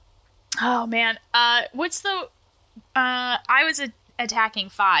 Oh, man. What's the... I was attacking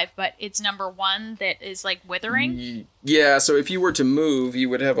 5, but it's number 1 that is, like, withering? Yeah, so if you were to move, you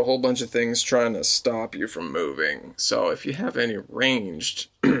would have a whole bunch of things trying to stop you from moving. So if you have any ranged...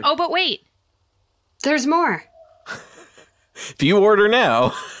 Oh, but wait. There's more. If you order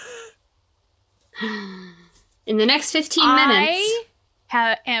now. In the next 15 minutes.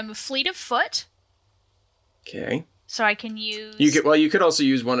 I am fleet of foot, Okay. so I can use... You could also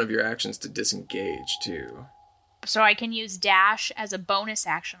use one of your actions to disengage, too. So I can use dash as a bonus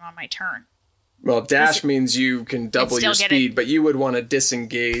action on my turn. Well, dash means you can double still your get speed, it. but you would want to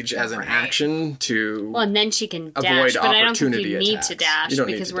disengage as an Right. action to... Well, and then she can dash, Avoid but I don't think opportunity you need attacks. to dash You don't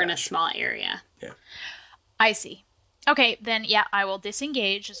need because to we're in a dash. small area. I see. Okay, then, yeah, I will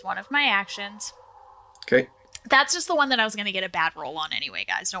disengage as one of my actions. Okay. That's just the one that I was going to get a bad roll on anyway,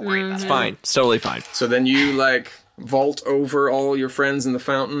 guys. Don't worry about It's it. fine. It's totally fine. So then you, like, vault over all your friends in the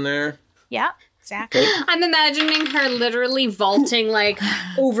fountain there. Yeah, exactly. I'm imagining her literally vaulting like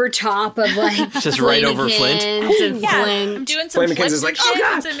over top of like Just right over Flint. Flamikins and Yeah, I'm Flint. doing some Flamikins flips is like, and "Oh, shit.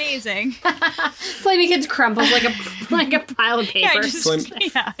 God!" It's amazing. Flamikins crumbles like a pile of Yeah, paper. I just, I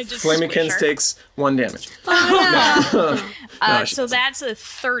just Flamikins squish her. takes 1 damage. So that's a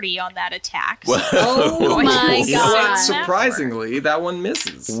 30 on that attack. Oh my You know what? god! Surprisingly, that one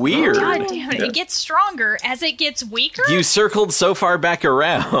misses. Weird. God damn it. It gets stronger as it gets weaker? You circled so far back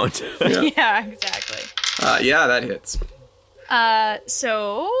around. Yeah, exactly. Yeah, that hits.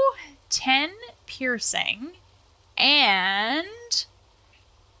 So 10 piercing and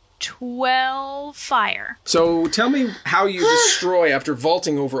 12 fire. So tell me how you destroy after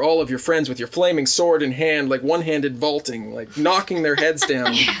vaulting over all of your friends with your flaming sword in hand, like one-handed vaulting, like knocking their heads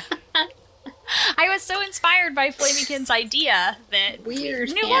down. I was so inspired by Flamikins' idea that Weird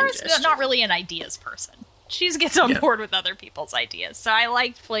New hand Laura's gesture. not really an ideas person. She just gets on board with other people's ideas. So I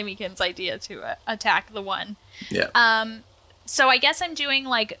liked Flamikins' idea to attack the one. Yeah. So I guess I'm doing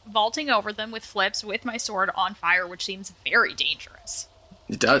like vaulting over them with flips with my sword on fire, which seems very dangerous.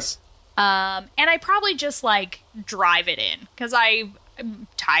 It does. And I probably just like drive it in because I'm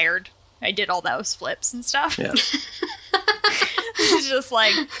tired. I did all those flips and stuff. Yeah. It's just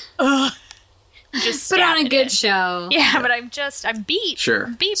like, ugh. Just Put on a stabbing good it. show. Yeah, but I'm beat. Sure.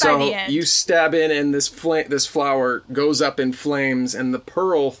 I'm beat So by the end. you stab in, and this flower goes up in flames, and the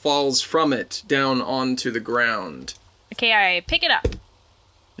pearl falls from it down onto the ground. Okay, I pick it up.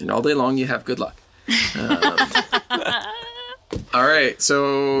 And all day long, you have good luck. All right.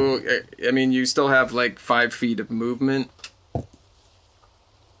 So, I mean, you still have like 5 feet of movement,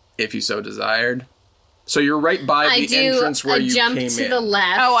 if you so desired. So you're right by I the do entrance where a you jump came to in. the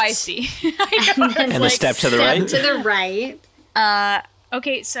left. Oh, I see. I know. And And a step to the right? To the right.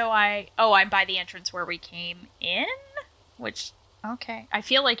 Okay, so I'm by the entrance where we came in, which, okay. I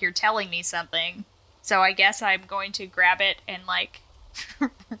feel like you're telling me something, so I guess I'm going to grab it and, like,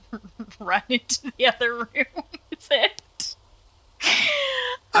 run into the other room with it.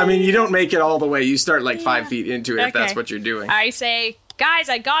 I mean, you don't make it all the way. You start, like, 5 feet into it if that's what you're doing. I say, guys,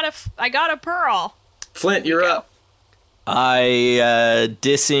 I got a pearl. Flint, you're up. I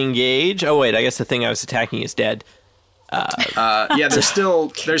disengage. Oh, wait, I guess the thing I was attacking is dead. Yeah, there's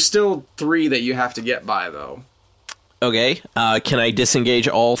still 3 that you have to get by, though. Okay, can I disengage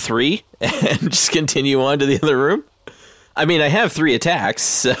all 3 and just continue on to the other room? I mean, I have 3 attacks,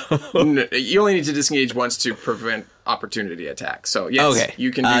 so... No, you only need to disengage once to prevent opportunity attack. So, yes, okay.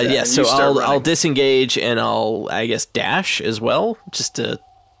 You can do that. Yes, so I'll disengage and I'll, I guess, dash as well, just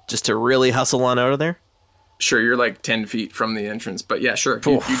to really hustle on out of there. Sure, you're like 10 feet from the entrance, but yeah, sure.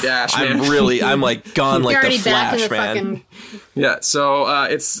 You dash, man. I'm like gone like the Flash, man. Yeah, so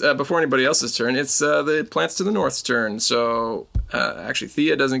it's before anybody else's turn, it's the plants to the north's turn. So actually,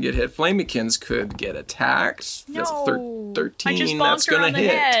 Thea doesn't get hit. Flamekins could get attacked. No, that's a 13. I just That's her gonna on the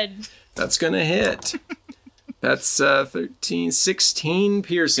hit. head. That's gonna hit. That's 13, 16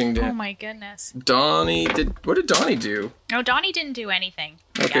 piercing damage. Oh my goodness. What did Donnie do? No, Donnie didn't do anything.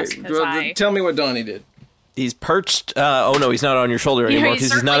 Okay, tell me what Donnie did. He's perched. Oh no, he's not on your shoulder anymore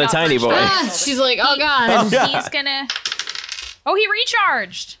because he's not a tiny boy. She's like, oh god. He's gonna. Oh, he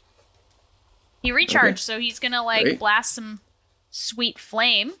recharged. So he's gonna blast some sweet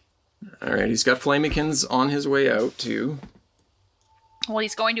flame. All right, he's got Flamekins on his way out too. Well,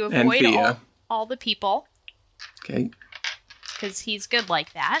 he's going to avoid all the people. Okay. Because he's good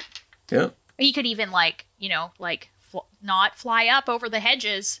like that. Yeah. He could even not fly up over the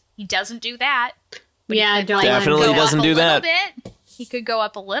hedges. He doesn't do that. But definitely doesn't do that. He could go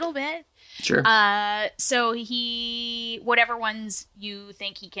up a little bit. Sure. So whatever ones you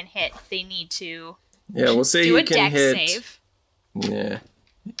think he can hit, they need to we'll say do he a can dex hit. save. Yeah.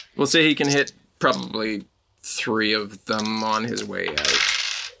 We'll say he can hit probably 3 of them on his way out.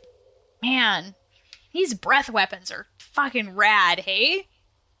 Man, these breath weapons are fucking rad, hey?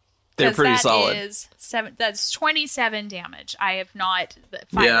 They're pretty solid. That's 27 damage. I have not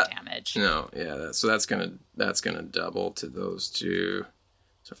fire damage. No, yeah. So that's gonna double to those 2.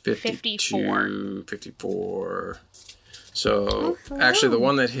 So 54. So actually, the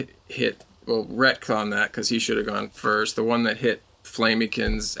one that hit well, retcon that because he should have gone first. The one that hit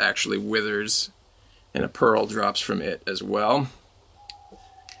Flamekins actually withers, and a pearl drops from it as well.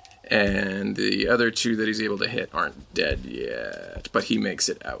 And the other 2 that he's able to hit aren't dead yet, but he makes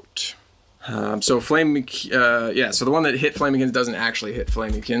it out. So so the one that hit Flamekins doesn't actually hit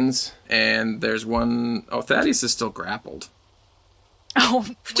Flamekins. And there's one... Oh, Thaddeus is still grappled. Oh,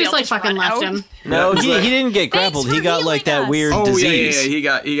 just fucking left him. No, he didn't get grappled. He got that weird disease.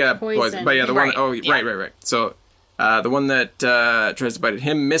 Yeah, he got poisoned. But yeah, the one... Oh, right. So the one that tries to bite at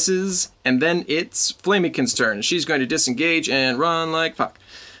him misses, and then it's Flamekin's turn. She's going to disengage and run like fuck.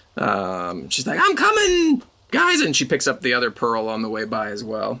 She's like, I'm coming, guys! And she picks up the other pearl on the way by as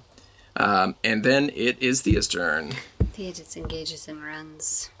well. And then it is Thea's turn. Thea disengages and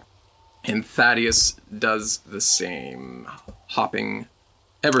runs. And Thaddeus does the same, hopping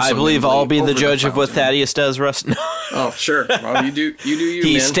ever so I believe I'll be the judge of what Thaddeus does, Russ. No. Oh, sure. Well, you do you,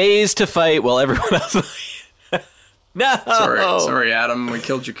 He man. stays to fight while everyone else... No! Sorry, Adam. We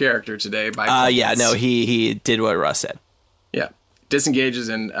killed your character today by yeah, no, he did what Russ said. Yeah. Disengages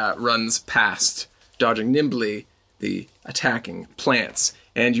and runs past, dodging nimbly the attacking plants.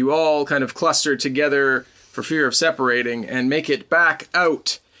 And you all kind of cluster together for fear of separating and make it back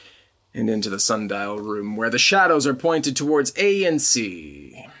out and into the sundial room where the shadows are pointed towards A and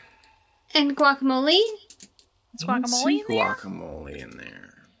C. And guacamole? Is guacamole in there? Guacamole in there.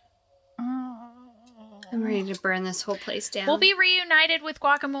 I'm ready to burn this whole place down. We'll be reunited with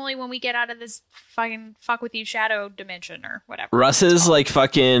guacamole when we get out of this fucking fuck with you shadow dimension or whatever. Russ is like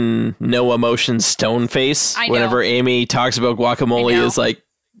fucking no emotion stone face. I know. Whenever Amy talks about guacamole is like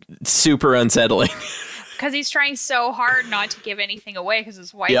super unsettling. Because he's trying so hard not to give anything away because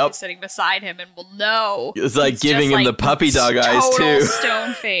his wife is sitting beside him and will know. It's like giving him the puppy dog eyes too.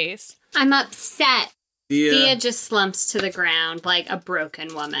 Stone face. I'm upset. Yeah. Thea just slumps to the ground like a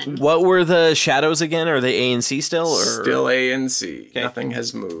broken woman. What were the shadows again? Are they A and C still? Or? Still A and C. Okay. Nothing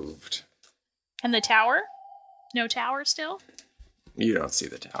has moved. And the tower? No tower still? You don't see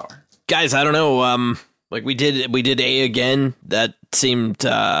the tower. Guys, I don't know. Like we did A again. That seemed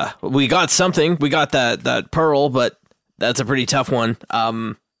we got something. We got that pearl, but that's a pretty tough one. I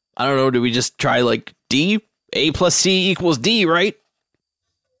don't know. Do we just try like D? A plus C equals D, right?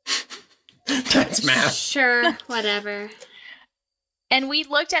 That's math. Sure, whatever. And we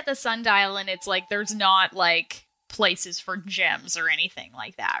looked at the sundial, and it's like there's not like places for gems or anything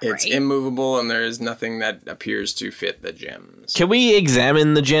like that, right? It's immovable, and there is nothing that appears to fit the gems. Can we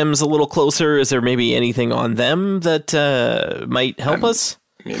examine the gems a little closer? Is there maybe anything on them that might help us?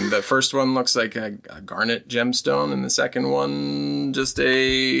 I mean, the first one looks like a garnet gemstone, and the second one just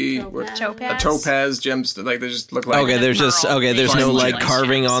a topaz gemstone. Like they just look like there's no like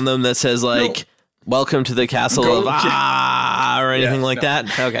carving on them that says like "Welcome to the castle of or anything like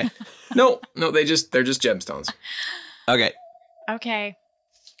that. Okay, no, they're just gemstones. Okay.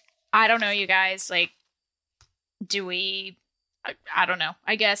 I don't know, you guys. Like, do we? I don't know.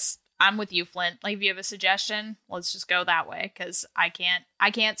 I guess I'm with you, Flint. Like, if you have a suggestion, let's just go that way, because I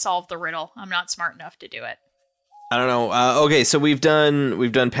can't solve the riddle. I'm not smart enough to do it. I don't know. Okay, so we've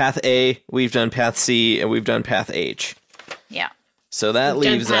done path A, we've done path C, and we've done path H. Yeah. So that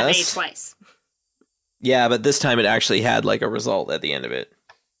leaves done path us A twice. Yeah, but this time it actually had like a result at the end of it.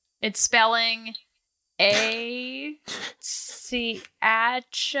 It's spelling A C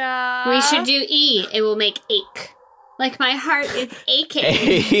Acha. We should do E. It will make ache. Like my heart is aching.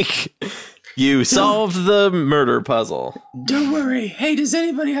 Ache. You solved the murder puzzle. Don't worry. Hey, does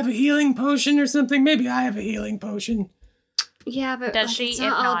anybody have a healing potion or something? Maybe I have a healing potion. Yeah, but Does she? it's If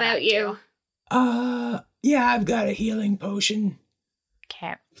not all not, about you. Yeah, I've got a healing potion.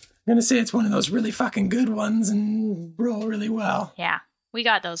 Okay. I'm gonna say it's one of those really fucking good ones and roll really well. Yeah. We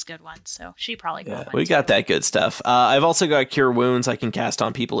got those good ones, so she probably got one. We got that good stuff. I've also got Cure Wounds I can cast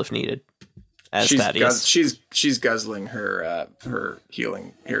on people if needed. She's guzzling her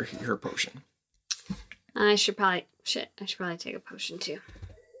healing her potion. I should probably take a potion too.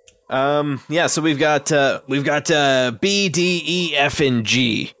 Yeah, so we've got B, D, E, F, and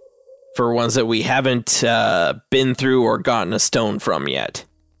G for ones that we haven't been through or gotten a stone from yet.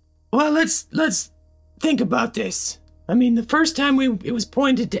 Well, let's think about this. I mean, the first time it was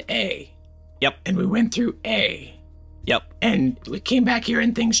pointed to A. Yep. And we went through A. Yep. And we came back here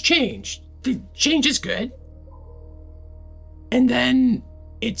and things changed. The change is good. And then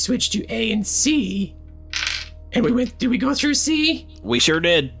it switched to A and C. And did we go through C? We sure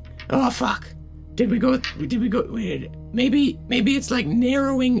did. Oh, fuck. Did we go, wait, maybe it's like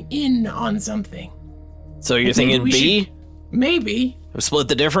narrowing in on something. So you're thinking B? Maybe. Split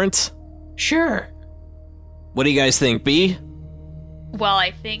the difference? Sure. What do you guys think, B? Well,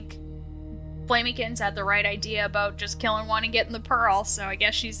 I think Flamykins had the right idea about just killing one and getting the pearl, so I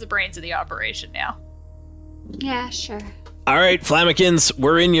guess she's the brains of the operation now. Yeah, sure. All right, Flamykins,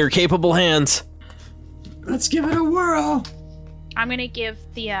 we're in your capable hands. Let's give it a whirl. I'm gonna give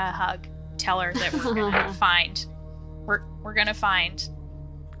Thea a hug. Tell her that we're gonna find. We're gonna find.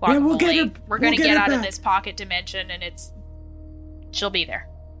 Yeah, we'll get her. We're gonna get get her out of back. this pocket dimension, and she'll be there.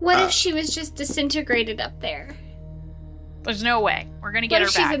 What if she was just disintegrated up there? There's no way. We're gonna get What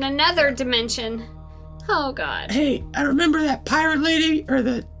if her back. she's in another dimension? Oh, God. Hey, I remember that pirate lady, or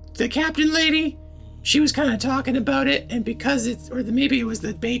the captain lady. She was kind of talking about it, and because maybe it was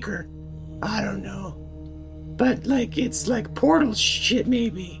the baker. I don't know. But, like, it's like portal shit,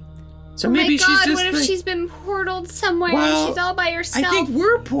 maybe. So maybe oh my God, she's just what if she's been portaled somewhere Well, and she's all by herself? I think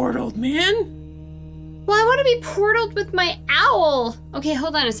we're portaled, man. Well, I want to be portaled with my owl. Okay,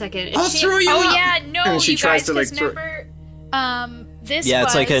 hold on a second. Is I'll throw you Oh up. yeah, no, And she you tries guys, to, like, because throw- remember, this Yeah,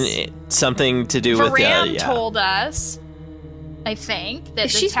 was... it's like something to do with Varam told us, I think, that the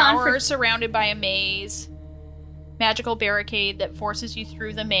She's gone tower for- is surrounded by a maze, magical barricade that forces you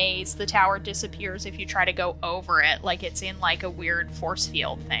through the maze. The tower disappears if you try to go over it, like it's in like a weird force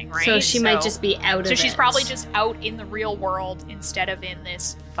field thing, right? So she might just be out of it. So she's probably just out in the real world instead of in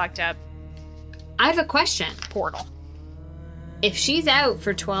this fucked up I have a question. portal. If she's out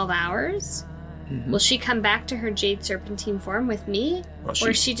for 12 hours, will she come back to her Jade Serpentine form with me? Well,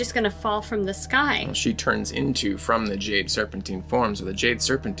 Or is she just going to fall from the sky? She turns from the Jade Serpentine form, so the Jade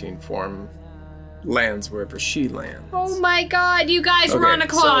Serpentine form lands wherever she lands. Oh my God, you guys were Okay, on a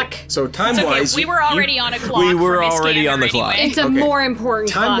clock. So time-wise... We were already on a clock. We were for Miss already Gander on the clock. anyway. It's a more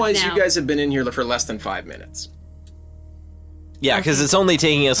important clock Time-wise, now. you guys have been in here for less than 5 minutes. Yeah, because it's only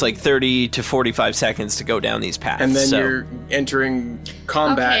taking us like 30 to 45 seconds to go down these paths. And then so. you're entering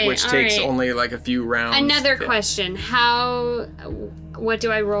combat, Okay, which all takes right. only like a few rounds. Another to- question. What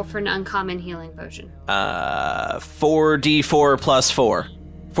do I roll for an uncommon healing potion? 4d4 plus 4.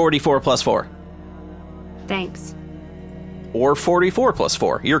 44 plus 4. Thanks. Or 44 plus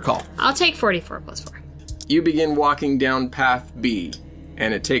 4. Your call. I'll take 44 plus 4. You begin walking down path B,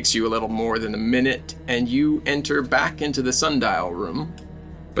 and it takes you a little more than a minute, and you enter back into the sundial room,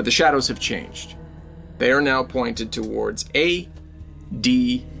 but the shadows have changed. They are now pointed towards A,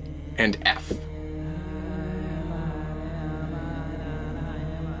 D, and F.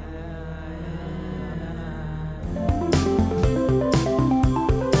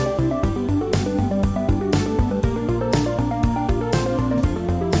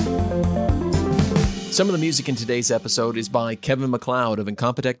 Some of the music in today's episode is by Kevin MacLeod of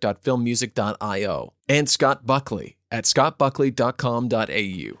incompetech.filmmusic.io and Scott Buckley at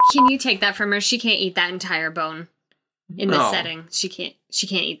scottbuckley.com.au. Can you take that from her? She can't eat that entire bone. In this setting, she can't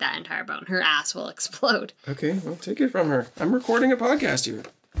eat that entire bone. Her ass will explode. Okay, well, take it from her. I'm recording a podcast here.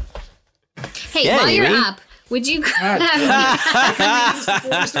 Hey, Yeah, while you're Amy. up, would you grab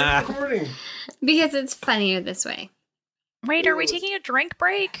Before we start recording. because it's funnier this way. Wait, are we taking a drink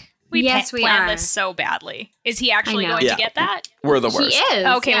break? Yes, we planned are. this so badly. Is he actually know. going Yeah. to get that? We're the He worst. is.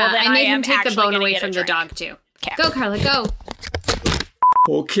 Okay, well, then I made I him am take the actually bone gonna away get a from the drink. dog too. 'Kay. Go, Carla, go.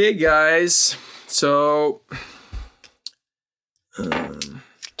 Okay, guys. So,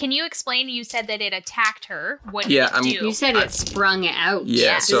 Can you explain? You said that it attacked her. What Yeah, did it do? You said it sprung out.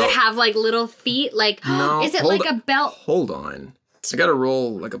 Yeah, Does so- it have like little feet? Like, No, is it hold like on. a belt? hold on. I gotta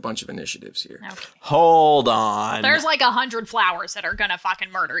roll like a bunch of initiatives here. Okay. Hold on. There's like 100 flowers that are gonna fucking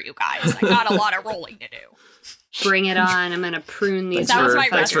murder you guys. I got a lot of rolling to do. Bring it on. I'm going to prune these. That was my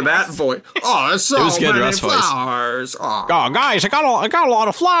Thanks for Russ that voice. Oh, that's so It was good, many Russ voice. flowers. Oh. Oh, guys, I got a lot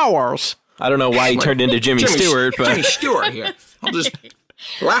of flowers. I don't know why he turned into Jimmy Stewart, but Jimmy Stewart here. I'll just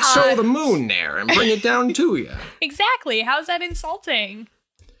lasso the moon there and bring it down to you. Exactly. How's that insulting?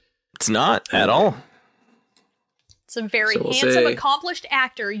 it's not at all. It's a very So we'll handsome, say, accomplished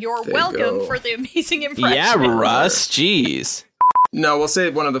actor. You're there you welcome go. for the amazing impression. Yeah, Russ. Jeez. No, we'll say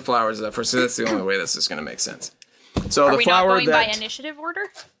one of the flowers is up first. So that's the only way this is going to make sense. So Are the we not flower going by that initiative order?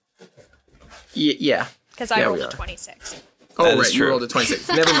 yeah. Because I Yeah, rolled we a are. 26. Oh, That is right. You true. rolled a 26.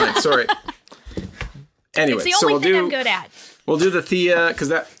 Never mind. Sorry. Anyway, It's the so only we'll thing I'm do good at. we'll do the Thea because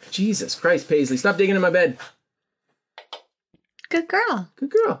that Jesus Christ, Paisley, stop digging in my bed. Good girl. Good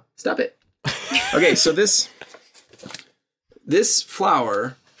girl. Stop it. Okay, so this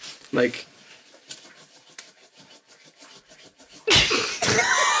flower, like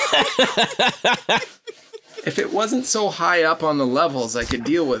if it wasn't so high up on the levels, I could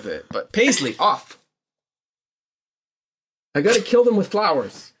deal with it. But Paisley, off. I gotta kill them with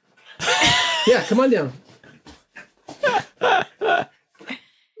flowers. Yeah, come on down.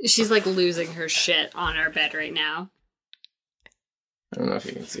 She's like losing her shit on our bed right now. I don't know if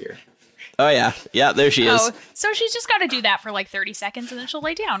you can see her. Oh, yeah. Yeah, there she is. Oh, so she's just got to do that for like 30 seconds and then she'll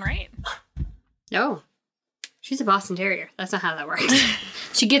lay down, right? No. She's a Boston Terrier. That's not how that works.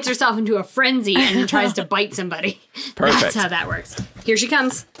 She gets herself into a frenzy and then tries to bite somebody. Perfect. That's how that works. Here she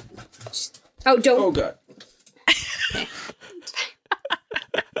comes. Oh, don't. Oh, God.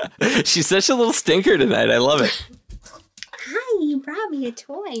 She's such a little stinker tonight. I love it. Hi, you brought me a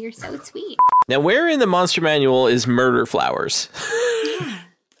toy. You're so sweet. Now, where in the monster manual is murder flowers?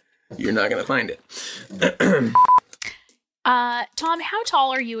 You're not gonna find it. Tom, how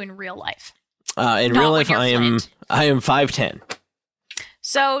tall are you in real life? In Not real when life, you're I am Flint. 5'10".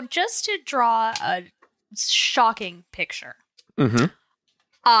 So just to draw a shocking picture, Mm-hmm.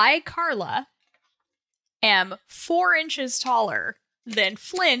 I, Carla, am 4 inches taller than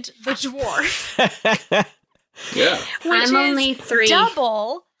Flint the dwarf, Yeah. which I'm is only 3.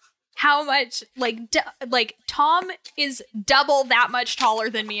 double how much, like Tom is double that much taller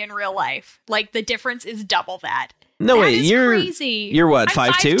than me in real life. Like the difference is double that. No, That wait, is you're crazy. you're what,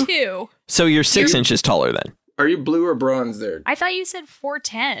 I'm 5'2"? 5'2". So you're 6 inches taller then. Are you blue or bronze there? I thought you said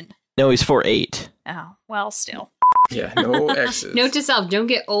 4'10". No, he's 4'8". Oh, well, still. Yeah, no X's. Note to self, don't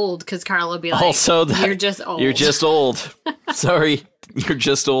get old because Carl will be like, Also, that you're just old. You're just old. Sorry, you're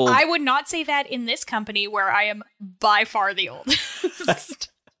just old. I would not say that in this company where I am by far the oldest.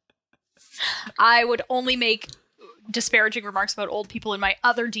 I would only make disparaging remarks about old people in my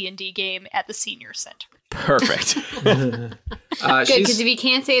other D&D game at the senior center. Perfect. Good, because if you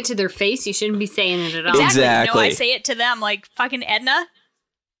can't say it to their face, you shouldn't be saying it at all. Exactly. No, I say it to them like fucking Edna.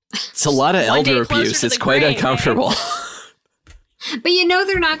 It's a lot of One day elder closer abuse. to It's the quite grave, uncomfortable. But you know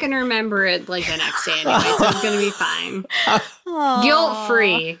they're not going to remember it like the next day anyway, so it's going to be fine.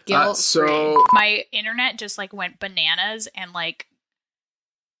 Guilt-free. Guilt-free. so My internet just like went bananas and like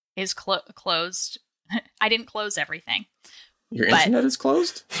is closed. I didn't close everything. your but- internet is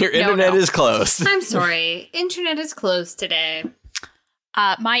closed? Your internet no. is closed. I'm sorry. Internet is closed today.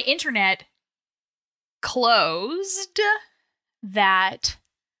 My internet closed that.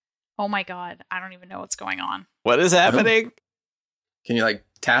 Oh my god, I don't even know what's going on. What is happening? Can you like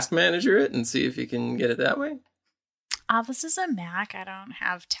task manager it and see if you can get it that way? This is a Mac. I don't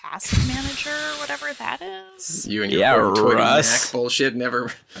have Task Manager, whatever that is. You and your Yeah, hoity-toity Russ. Mac bullshit never.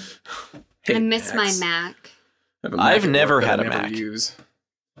 I miss Macs. my Mac. I have a Mac I've at never work that had I a never Mac. Use.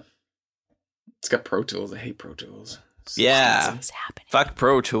 It's got Pro Tools. I hate Pro Tools. Yeah. What's happening? Fuck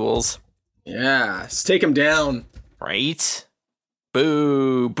Pro Tools. Yeah, let's take them down. Right?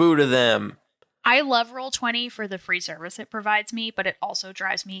 Boo. Boo to them. I love Roll20 for the free service it provides me, but it also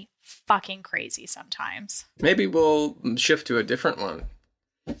drives me fucking crazy sometimes. Maybe we'll shift to a different one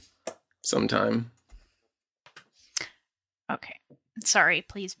sometime. Okay. Sorry,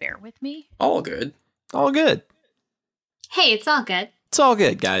 please bear with me. All good. All good. Hey, it's all good. It's all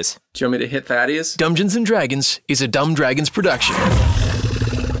good, guys. Do you want me to hit Thaddeus? Dungeons and Dragons is a Dumb Dragons production.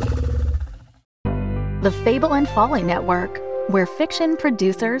 The Fable and Folly Network, where fiction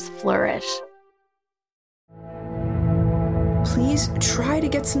producers flourish. Please try to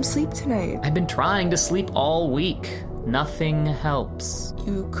get some sleep tonight. I've been trying to sleep all week. Nothing helps.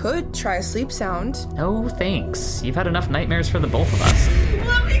 You could try a sleep sound. No, thanks. You've had enough nightmares for the both of us.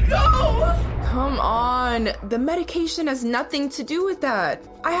 Let me go! Come on. The medication has nothing to do with that.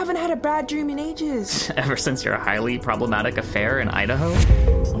 I haven't had a bad dream in ages. Ever since your highly problematic affair in Idaho?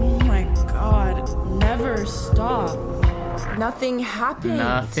 Oh my god. Never stop. Nothing happened.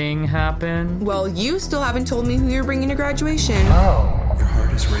 Nothing happened? Well, you still haven't told me who you're bringing to graduation. Oh. Your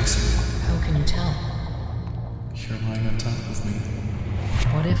heart is racing. How can you tell? You're lying on top of me.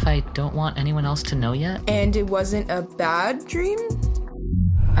 What if I don't want anyone else to know yet? And it wasn't a bad dream?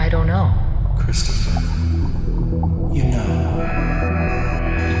 I don't know. Christopher, you know.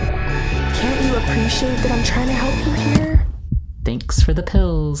 Can't you appreciate that I'm trying to help you here? Thanks for the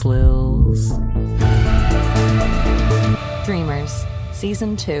pills, Lils. Dreamers,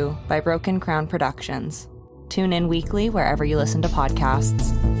 Season 2 by Broken Crown Productions. Tune in weekly wherever you listen to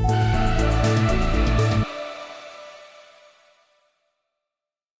podcasts.